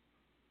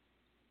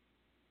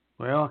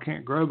 Well, I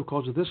can't grow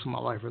because of this in my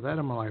life or that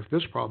in my life,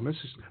 this problem.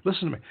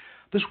 Listen to me.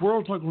 This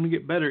world's not going to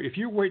get better. If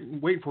you're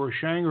waiting for a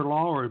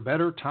Shangri-La or a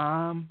better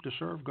time to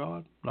serve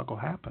God, it's not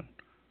going to happen.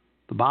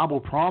 The Bible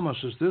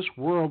promises this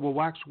world will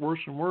wax worse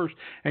and worse.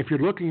 And if you're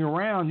looking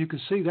around, you can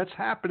see that's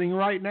happening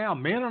right now.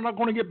 Men are not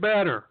going to get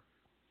better.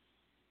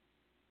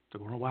 They're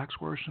going to wax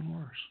worse and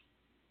worse.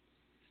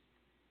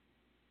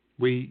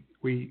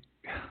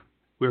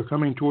 We're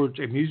coming towards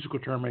a musical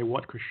term,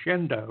 what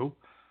crescendo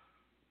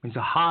means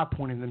a high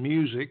point in the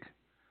music,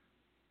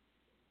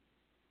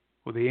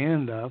 or the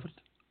end of it,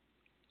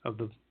 of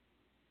the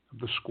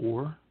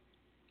score.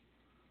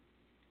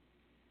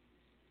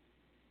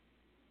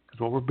 That's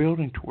what we're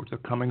building towards, the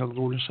coming of the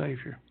Lord and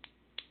Savior,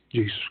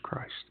 Jesus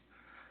Christ.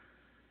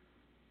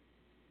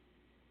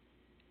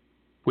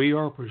 We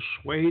are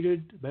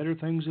persuaded better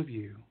things of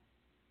you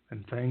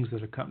and things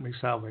that accompany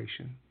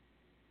salvation,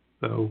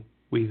 though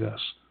we thus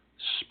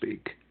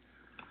speak.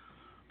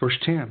 Verse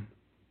 10,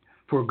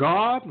 for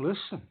God,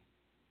 listen,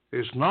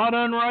 is not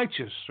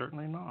unrighteous,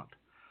 certainly not,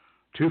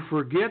 to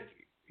forget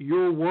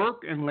your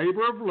work and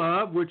labor of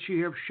love, which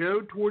ye have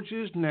showed towards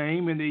His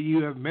name, and that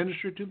you have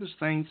ministered to the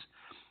saints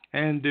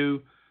and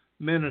do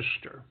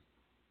minister.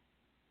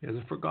 He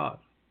hasn't forgotten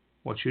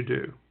what you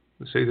do.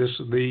 You see, this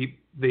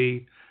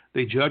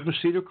the judgment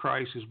seat of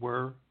Christ is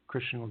where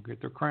Christians will get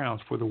their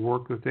crowns for the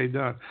work that they've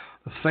done,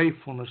 the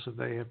faithfulness that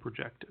they have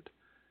projected.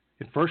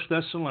 In 1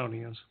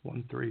 Thessalonians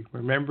 1:3,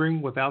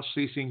 remembering without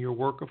ceasing your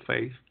work of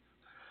faith.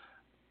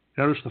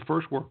 Notice the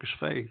first work is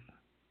faith.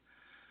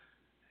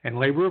 And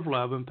labor of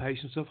love and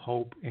patience of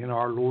hope in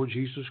our Lord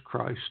Jesus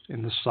Christ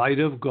in the sight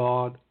of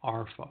God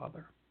our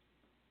Father.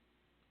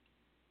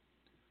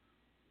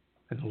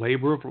 And the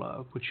labor of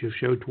love which you have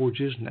showed towards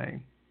His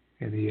name,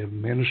 and ye have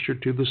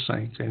ministered to the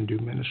saints and do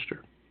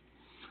minister.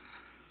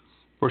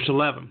 Verse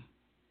 11,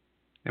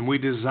 and we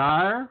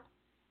desire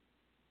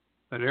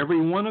that every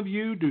one of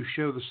you do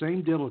show the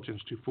same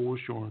diligence to full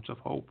assurance of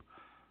hope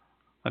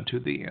unto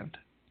the end.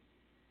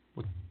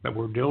 That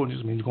word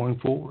diligence means going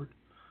forward,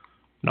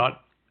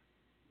 not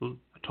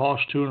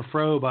tossed to and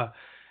fro by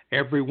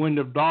every wind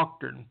of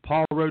doctrine.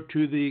 Paul wrote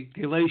to the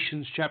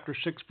Galatians chapter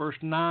 6, verse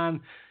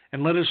 9,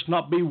 and let us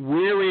not be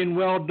weary in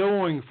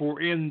well-doing, for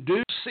in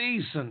due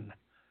season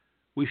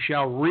we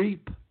shall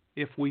reap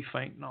if we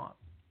faint not.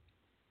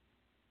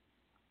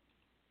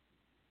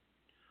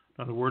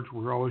 In other words,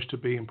 we're always to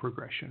be in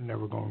progression,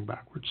 never going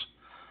backwards,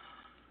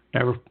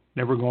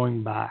 never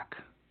going back.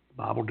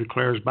 The Bible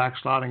declares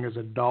backsliding as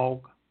a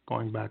dog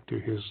going back to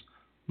his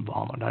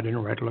vomit. I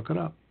didn't read to look it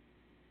up.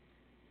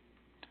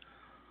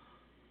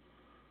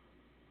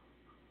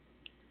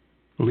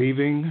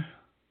 Leaving,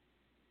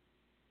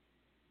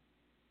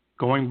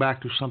 going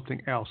back to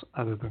something else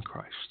other than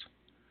Christ.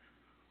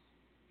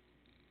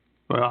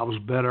 Well, I was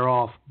better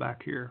off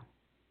back here.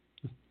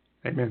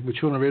 Amen. The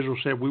children of Israel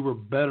said we were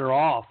better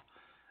off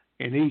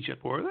in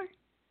Egypt. Were they?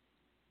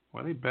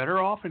 Were they better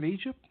off in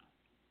Egypt?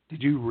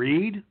 Did you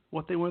read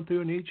what they went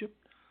through in Egypt?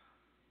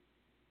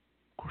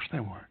 Of course they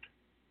weren't.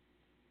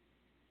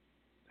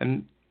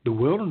 And the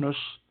wilderness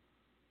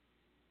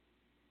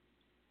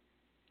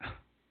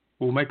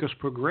will make us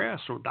progress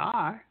or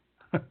die.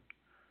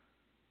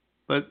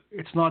 But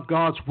it's not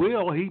God's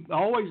will. He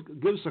always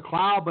gives a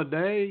cloud by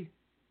day,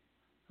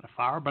 a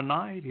fire by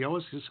night.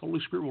 His Holy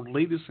Spirit will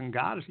lead us and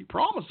guide us. He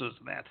promises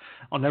that.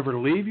 I'll never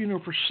leave you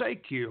nor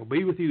forsake you. I'll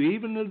be with you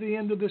even to the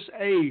end of this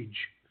age.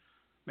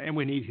 Man,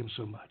 we need Him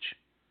so much.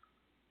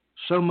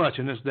 So much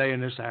in this day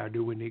and this hour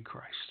do we need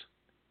Christ.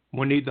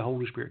 We need the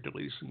Holy Spirit to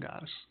lead us and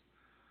guide us.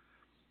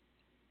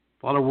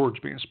 A lot of words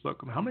being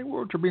spoken. How many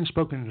words are being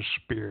spoken in the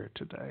Spirit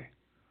today?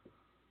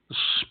 The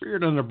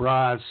Spirit and the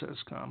bride says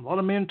come. A lot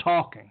of men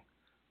talking.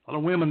 A lot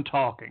of women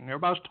talking.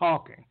 Everybody's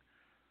talking.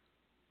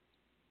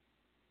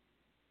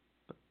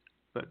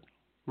 But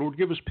Lord,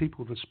 give us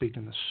people that speak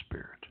in the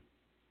Spirit,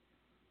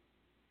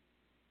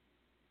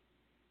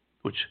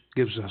 which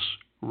gives us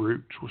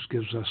roots, which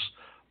gives us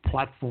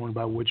platform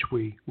by which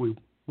we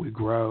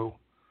grow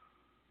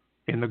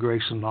in the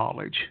grace and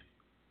knowledge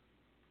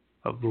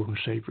of Lord and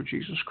Savior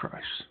Jesus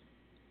Christ.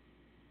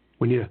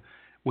 We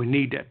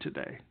need that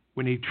today.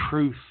 We need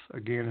truth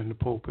again in the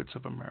pulpits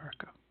of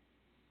America.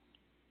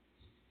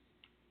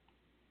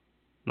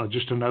 Not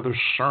just another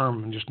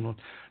sermon, just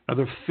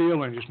another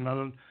feeling, just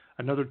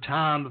another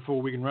time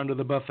before we can run to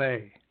the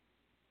buffet.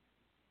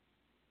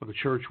 But the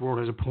church world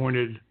has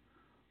appointed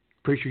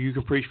preacher, you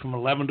can preach from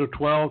 11 to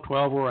 12,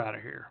 12 we're out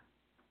of here.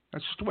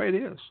 That's just the way it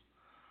is.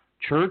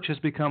 Church has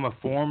become a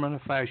form and a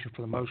fashion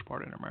for the most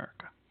part in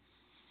America.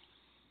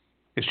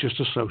 It's just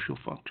a social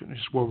function.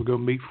 It's where we go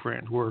meet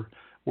friends, where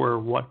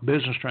what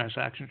business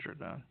transactions are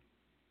done.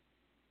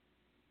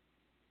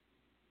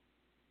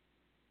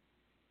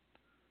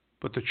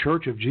 But the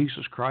church of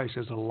Jesus Christ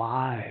is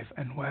alive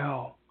and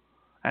well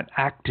and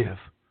active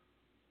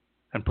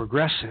and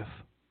progressive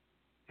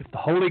if the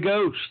Holy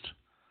Ghost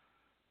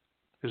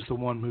is the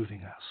one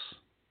moving us.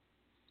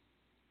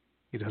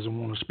 He doesn't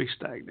want us to be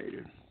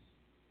stagnated.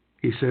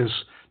 He says,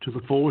 to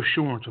the full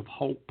assurance of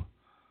hope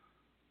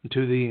and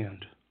to the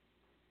end.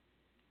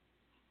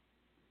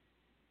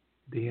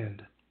 The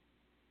end.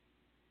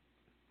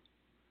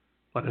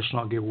 Let us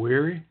not get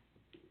weary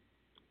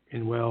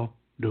in well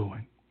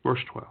doing. Verse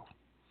 12.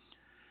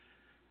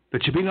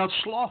 That you be not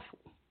slothful,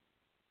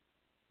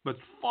 but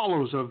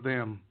followers of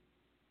them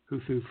who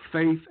through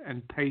faith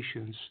and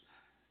patience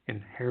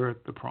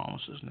inherit the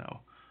promises.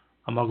 Now,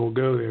 I'm not going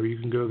to go there. You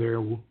can go there.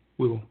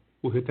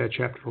 We'll hit that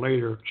chapter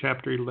later.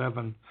 Chapter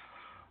 11,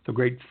 the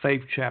great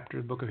faith chapter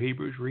of the book of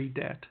Hebrews. Read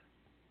that.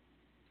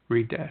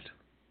 Read that.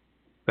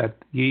 That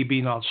ye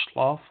be not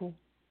slothful,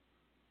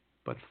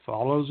 but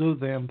followers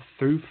of them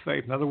through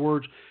faith. In other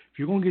words, if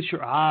you're going to get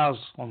your eyes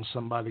on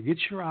somebody, get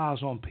your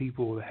eyes on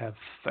people that have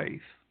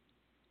faith.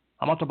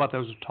 I'm not talking about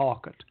those that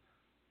talk it.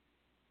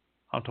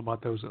 I'm talking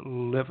about those that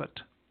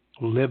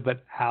live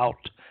it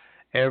out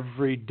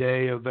every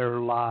day of their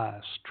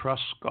lives.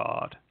 Trust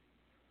God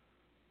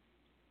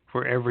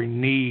for every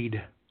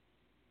need,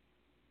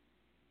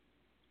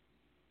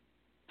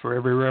 for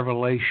every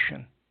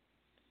revelation,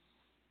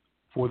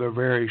 for their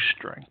very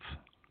strength.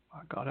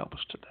 My God, help us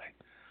today.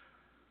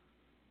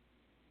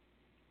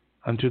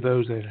 Unto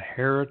those that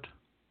inherit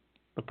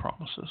the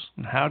promises.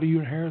 And how do you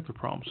inherit the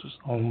promises?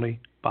 Only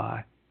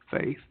by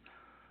faith.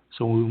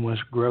 So we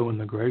must grow in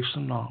the grace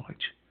and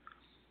knowledge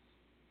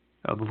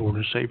of the Lord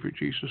and Savior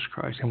Jesus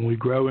Christ. And when we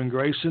grow in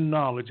grace and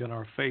knowledge, and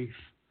our faith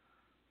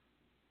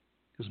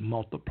is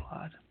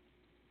multiplied.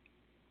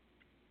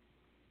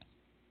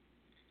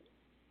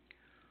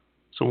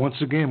 So once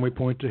again, we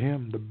point to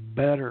Him, the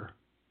better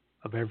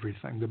of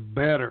everything, the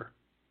better,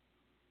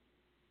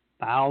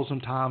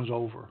 1,000 times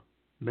over,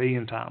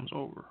 1,000,000 times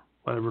over,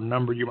 whatever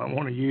number you might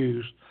want to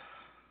use,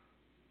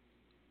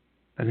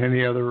 than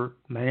any other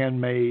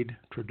man-made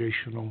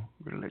traditional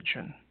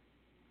religion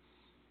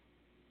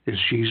is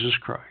Jesus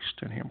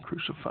Christ and Him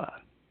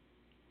crucified.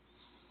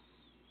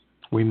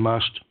 We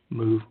must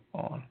move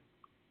on.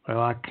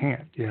 Well, I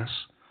can't, yes.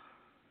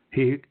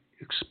 He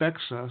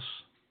expects us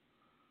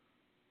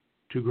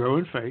to grow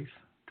in faith,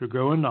 to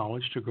grow in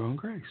knowledge, to grow in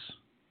grace.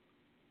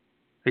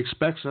 He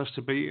expects us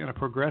to be in a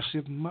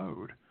progressive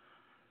mode.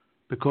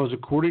 Because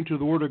according to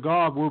the Word of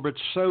God, we're but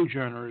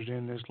sojourners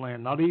in this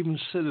land, not even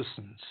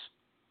citizens.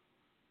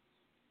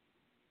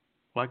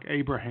 Like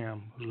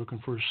Abraham, who's looking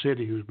for a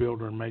city whose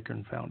builder and maker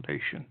and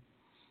foundation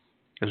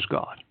is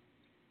God.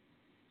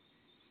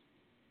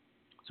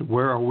 So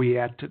where are we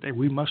at today?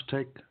 We must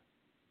take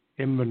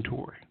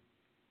inventory.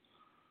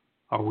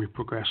 Are we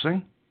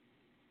progressing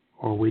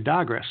or are we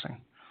digressing?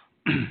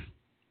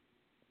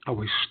 Are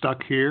we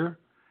stuck here?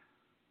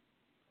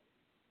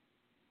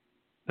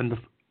 And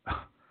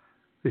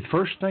the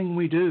first thing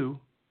we do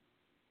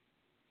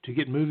to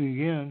get moving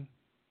again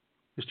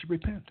is to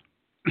repent.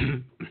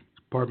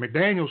 Pardon me.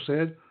 Daniel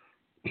said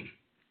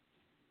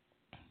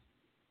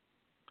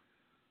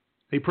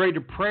he prayed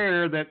a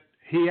prayer that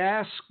he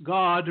asked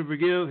God to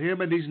forgive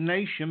him and his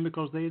nation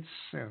because they had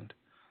sinned.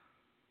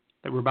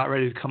 They were about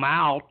ready to come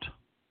out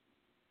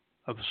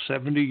of a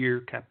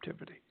 70-year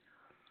captivity.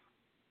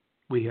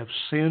 We have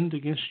sinned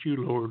against you,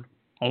 Lord.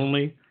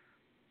 Only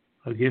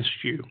against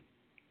you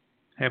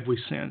have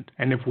we sinned.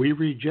 And if we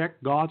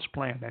reject God's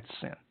plan, that's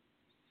sin.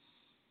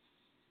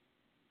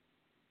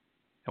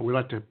 And we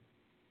like to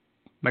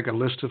make a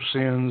list of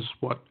sins,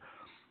 what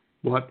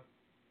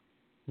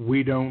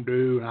we don't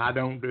do, and I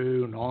don't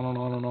do, and on and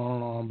on and on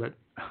and on. But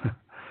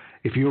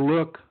if you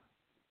look,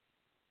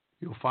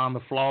 you'll find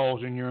the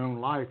flaws in your own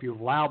life. You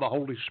allow the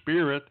Holy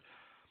Spirit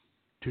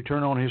to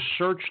turn on His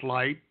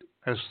searchlight.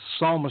 As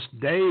Psalmist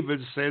David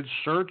said,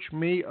 search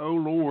me, O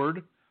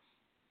Lord,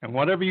 and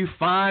whatever you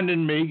find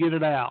in me, get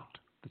it out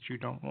that you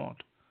don't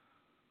want.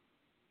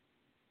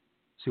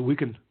 See, we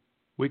can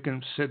We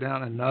can sit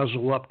down and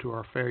nuzzle up to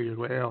our failure.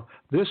 Well,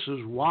 this is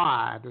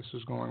why this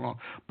is going on.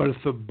 But if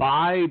the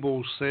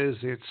Bible says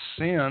it's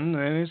sin,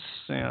 then it's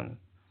sin.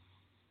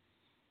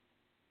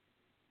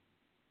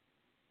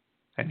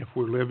 And if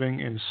we're living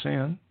in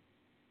sin,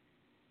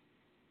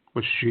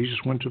 which Jesus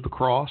went to the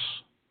cross,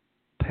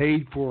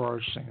 paid for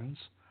our sins,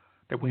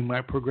 that we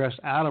might progress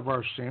out of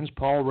our sins.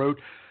 Paul wrote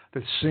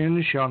that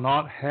sin shall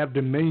not have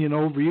dominion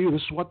over you.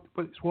 This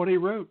is what he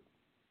wrote.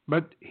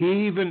 But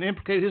he even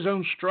implicated his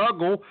own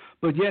struggle,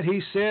 but yet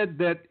he said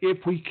that if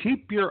we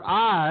keep your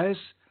eyes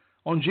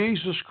on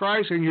Jesus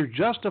Christ and you're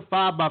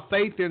justified by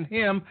faith in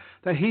him,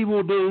 that he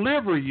will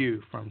deliver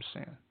you from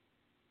sin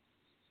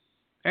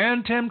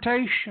and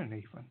temptation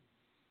even.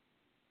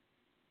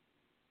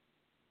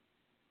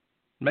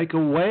 Make a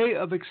way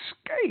of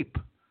escape.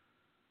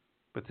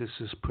 But this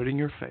is putting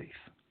your faith.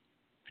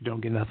 You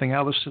don't get nothing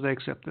out of this today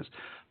except this.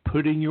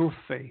 Putting your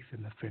faith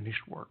in the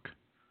finished work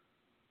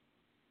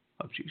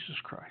of Jesus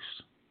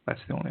Christ.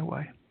 That's the only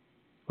way.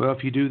 Well,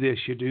 if you do this,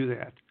 you do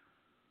that.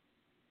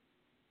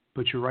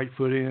 Put your right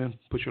foot in,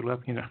 put your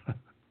left,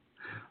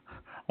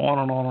 on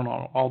and on and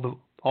on.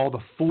 All the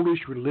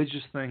foolish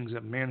religious things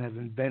that men have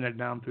invented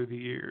down through the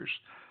years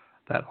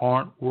that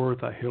aren't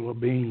worth a hill of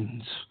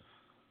beans.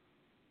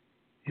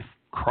 If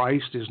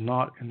Christ is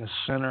not in the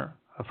center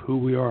of who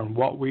we are and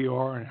what we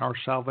are and our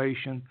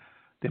salvation,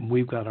 then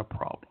we've got a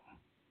problem.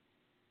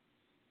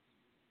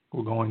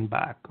 We're going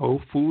back.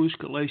 Oh, foolish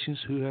Galatians,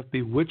 who have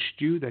bewitched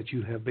you that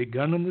you have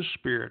begun in the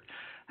Spirit,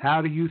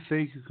 how do you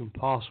think you can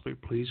possibly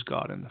please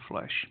God in the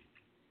flesh?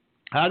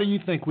 How do you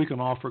think we can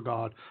offer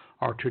God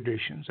our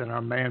traditions and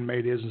our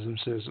man-made isms and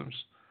schisms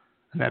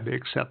and that be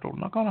acceptable?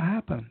 Not going to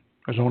happen.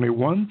 There's only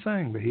one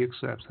thing that he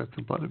accepts. That's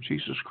the blood of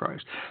Jesus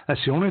Christ.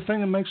 That's the only thing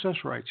that makes us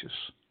righteous.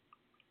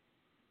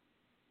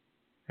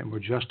 And we're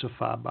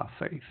justified by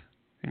faith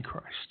in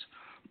Christ.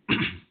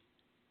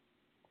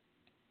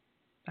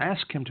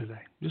 Ask him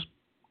today. Just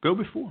go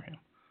before him.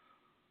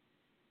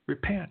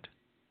 Repent.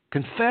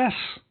 Confess,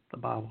 the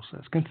Bible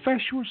says.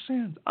 Confess your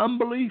sins.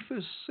 Unbelief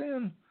is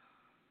sin.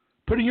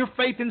 Putting your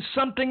faith in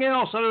something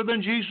else other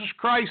than Jesus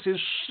Christ is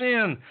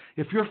sin.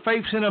 If your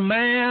faith's in a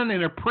man,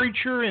 in a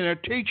preacher, in a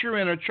teacher,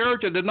 in a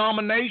church, a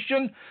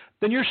denomination,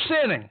 then you're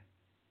sinning.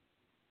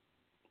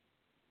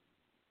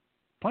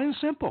 Plain and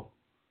simple.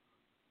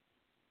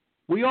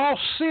 We all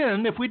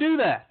sin if we do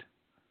that.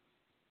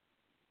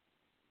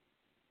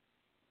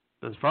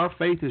 But if our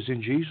faith is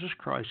in Jesus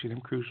Christ and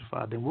him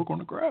crucified, then we're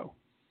going to grow.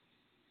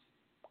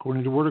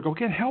 According to the Word of God, we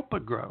can't help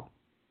but grow.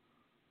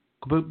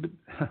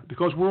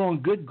 Because we're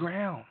on good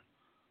ground,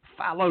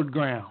 fallowed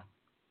ground.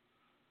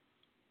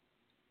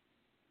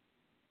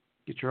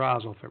 Get your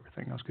eyes off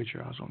everything else. Get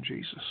your eyes on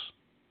Jesus.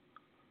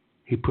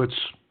 He puts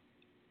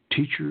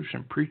teachers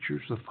and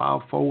preachers, the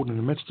fivefold, in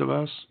the midst of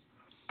us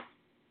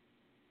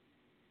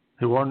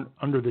who are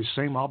under the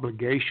same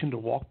obligation to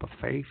walk by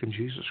faith in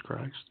Jesus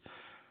Christ.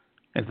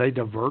 If they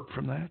divert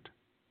from that,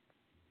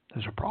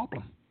 there's a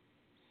problem.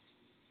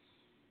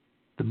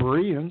 The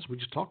Bereans, we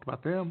just talked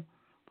about them.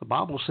 The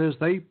Bible says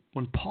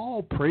when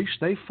Paul preached,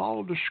 they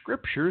followed the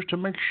Scriptures to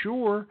make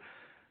sure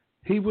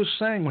he was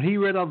saying, when he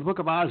read out the book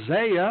of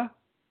Isaiah,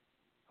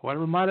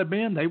 whatever it might have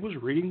been, they was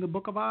reading the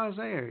book of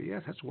Isaiah.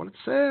 Yes, that's what it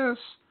says.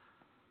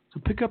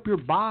 So pick up your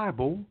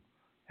Bible,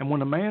 and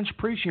when a man's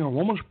preaching or a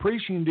woman's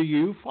preaching to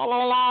you,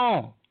 follow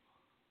along.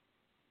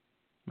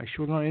 Make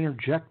sure they're not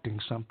interjecting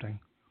something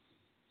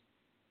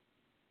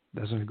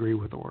that doesn't agree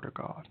with the Word of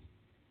God.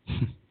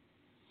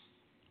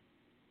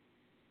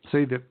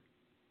 See, that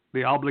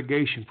the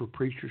obligation for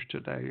preachers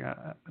today,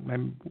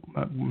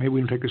 maybe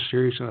we don't take it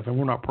serious enough, and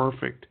we're not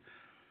perfect.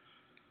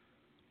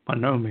 By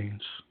no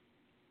means.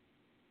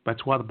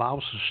 That's why the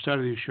Bible says,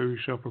 study to show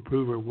yourself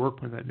approved, a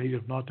workman that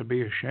needeth not to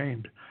be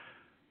ashamed.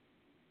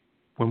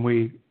 When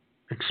we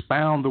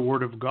expound the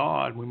Word of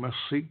God, we must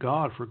seek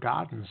God for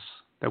guidance,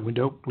 that we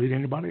don't lead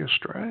anybody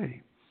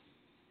astray.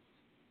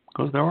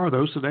 Because there are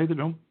those today that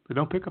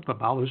don't pick up the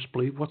Bible, they just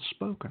believe what's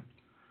spoken.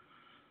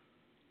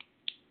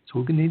 So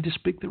we need to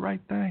speak the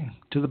right thing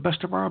to the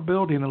best of our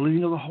ability in the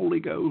leading of the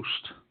Holy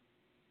Ghost.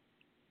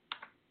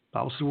 The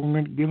Bible says we're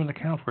going to give an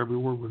account for every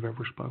word we've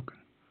ever spoken.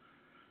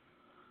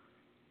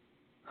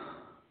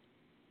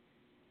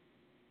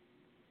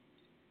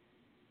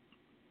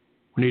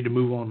 We need to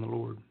move on the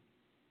Lord.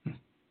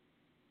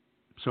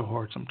 So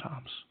hard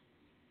sometimes.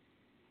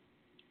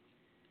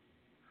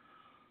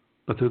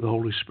 But through the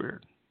Holy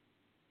Spirit.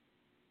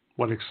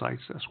 What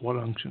excites us, what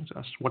unctions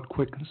us, what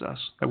quickens us.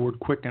 That word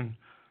quicken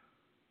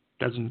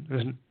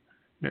doesn't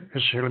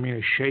necessarily mean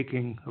a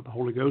shaking of the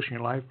Holy Ghost in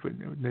your life, but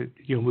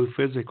you'll move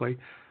physically,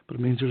 but it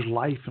means there's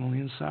life on the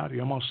inside of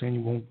you. I'm not saying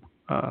you won't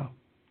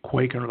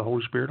quake under the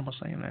Holy Spirit. I'm not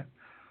saying that.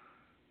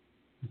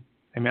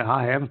 Amen.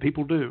 I have, and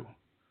people do.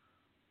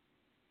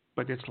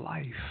 But it's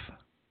life.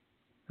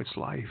 It's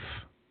life.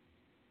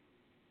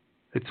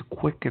 It's a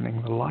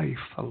quickening, the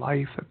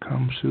life that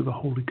comes through the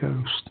Holy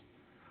Ghost.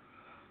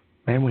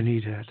 Man, we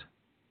need that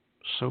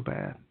so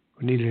bad.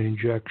 We need an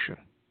injection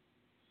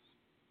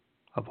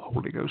of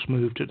Holy Ghost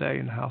move today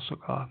in the house of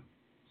God.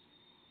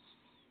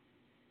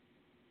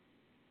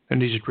 There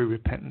needs to be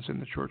repentance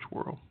in the church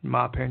world, in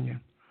my opinion,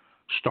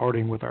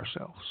 starting with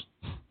ourselves.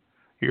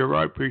 You're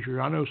right, preacher.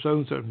 I know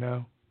so-and-so.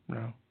 No.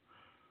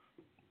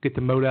 Get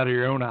the mote out of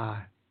your own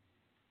eye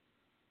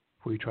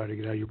before you try to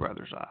get out of your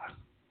brother's eye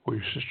or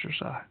your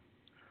sister's eye.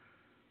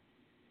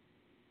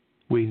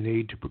 We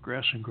need to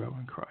progress and grow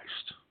in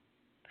Christ.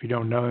 If you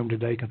don't know him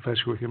today, confess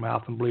with your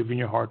mouth and believe in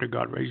your heart that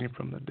God raised him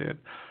from the dead.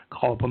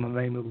 Call upon the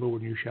name of the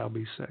Lord and you shall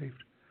be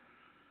saved.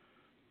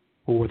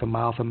 For with the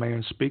mouth a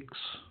man speaks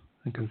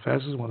and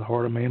confesses, and with the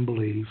heart a man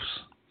believes.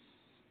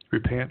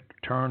 Repent,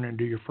 turn, and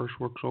do your first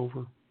works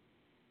over.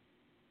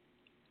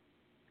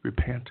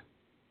 Repent,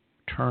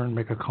 turn,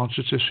 make a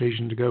conscious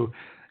decision to go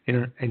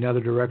in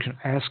another direction.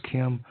 Ask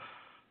him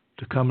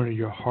to come into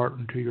your heart,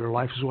 into your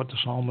life. This is what the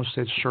psalmist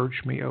said, search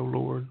me, O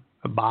Lord.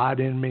 Abide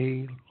in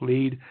me,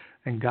 lead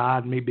and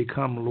guide me,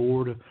 become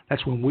Lord.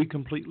 That's when we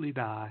completely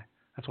die.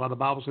 That's why the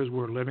Bible says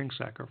we're a living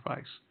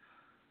sacrifice.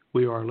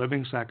 We are a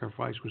living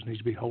sacrifice which needs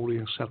to be holy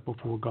and acceptable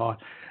before God.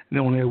 And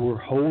the only way we're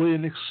holy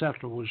and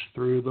acceptable is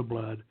through the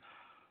blood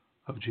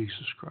of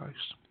Jesus Christ.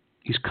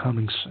 He's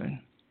coming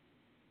soon.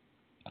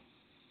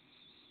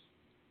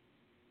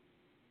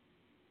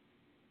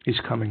 He's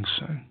coming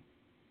soon.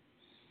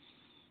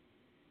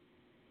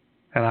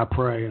 And I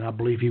pray and I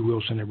believe he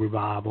will send a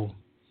revival.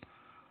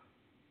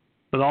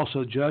 But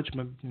also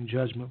judgment, and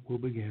judgment will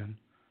begin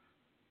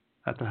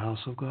at the house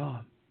of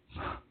God.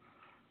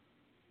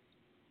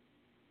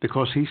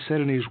 Because he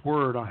said in his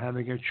word, I'm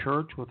having a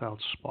church without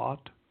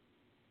spot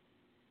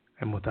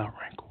and without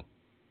wrinkle.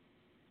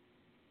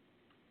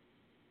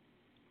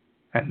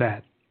 And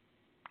that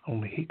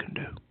only he can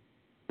do.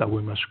 That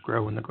we must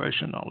grow in the grace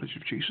and knowledge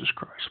of Jesus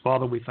Christ.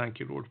 Father, we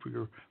thank you, Lord,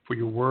 for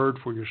your word,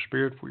 for your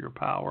spirit, for your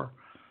power.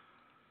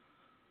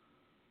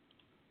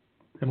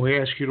 And we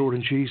ask you, Lord,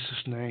 in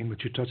Jesus' name,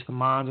 that you touch the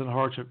minds and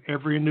hearts of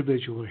every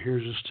individual that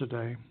hears us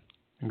today.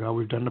 And God,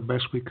 we've done the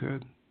best we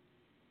could.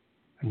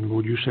 And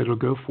Lord, you said it'll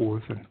go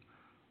forth and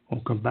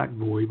won't come back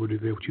void, but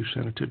it'll do what you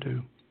sent it to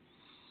do.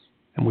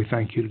 And we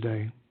thank you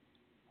today.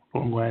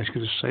 Lord, I'm going to ask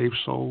you to save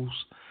souls,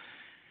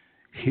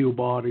 heal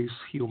bodies,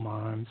 heal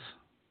minds.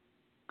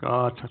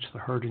 God, touch the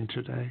hurting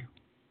today.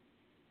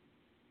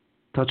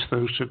 Touch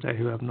those today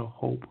who have no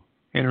hope.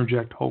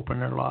 Interject hope in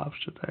their lives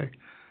today.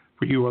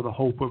 For you are the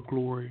hope of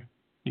glory.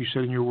 You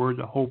said in your word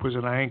that hope is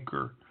an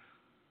anchor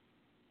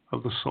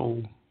of the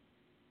soul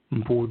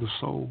and for the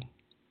soul.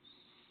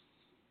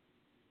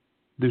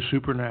 Do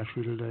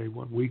supernaturally today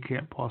what we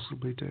can't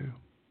possibly do.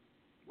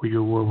 Where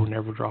your word will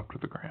never drop to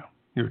the ground.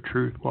 Your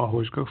truth will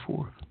always go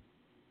forth.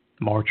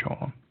 March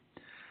on.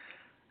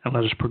 And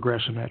let us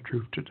progress in that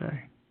truth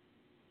today.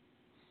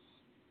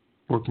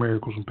 Work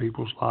miracles in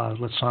people's lives.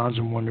 Let signs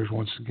and wonders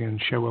once again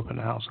show up in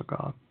the house of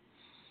God.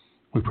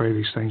 We pray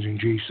these things in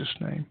Jesus'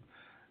 name.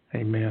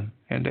 Amen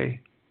and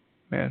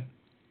amen.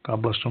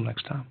 God bless till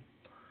next time.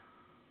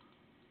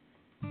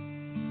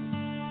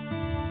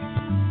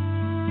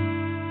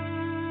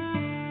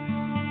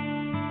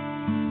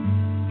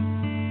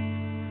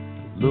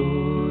 The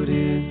Lord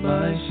is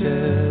my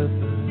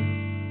shepherd,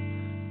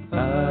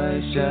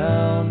 I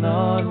shall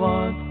not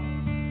want.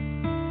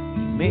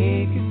 He made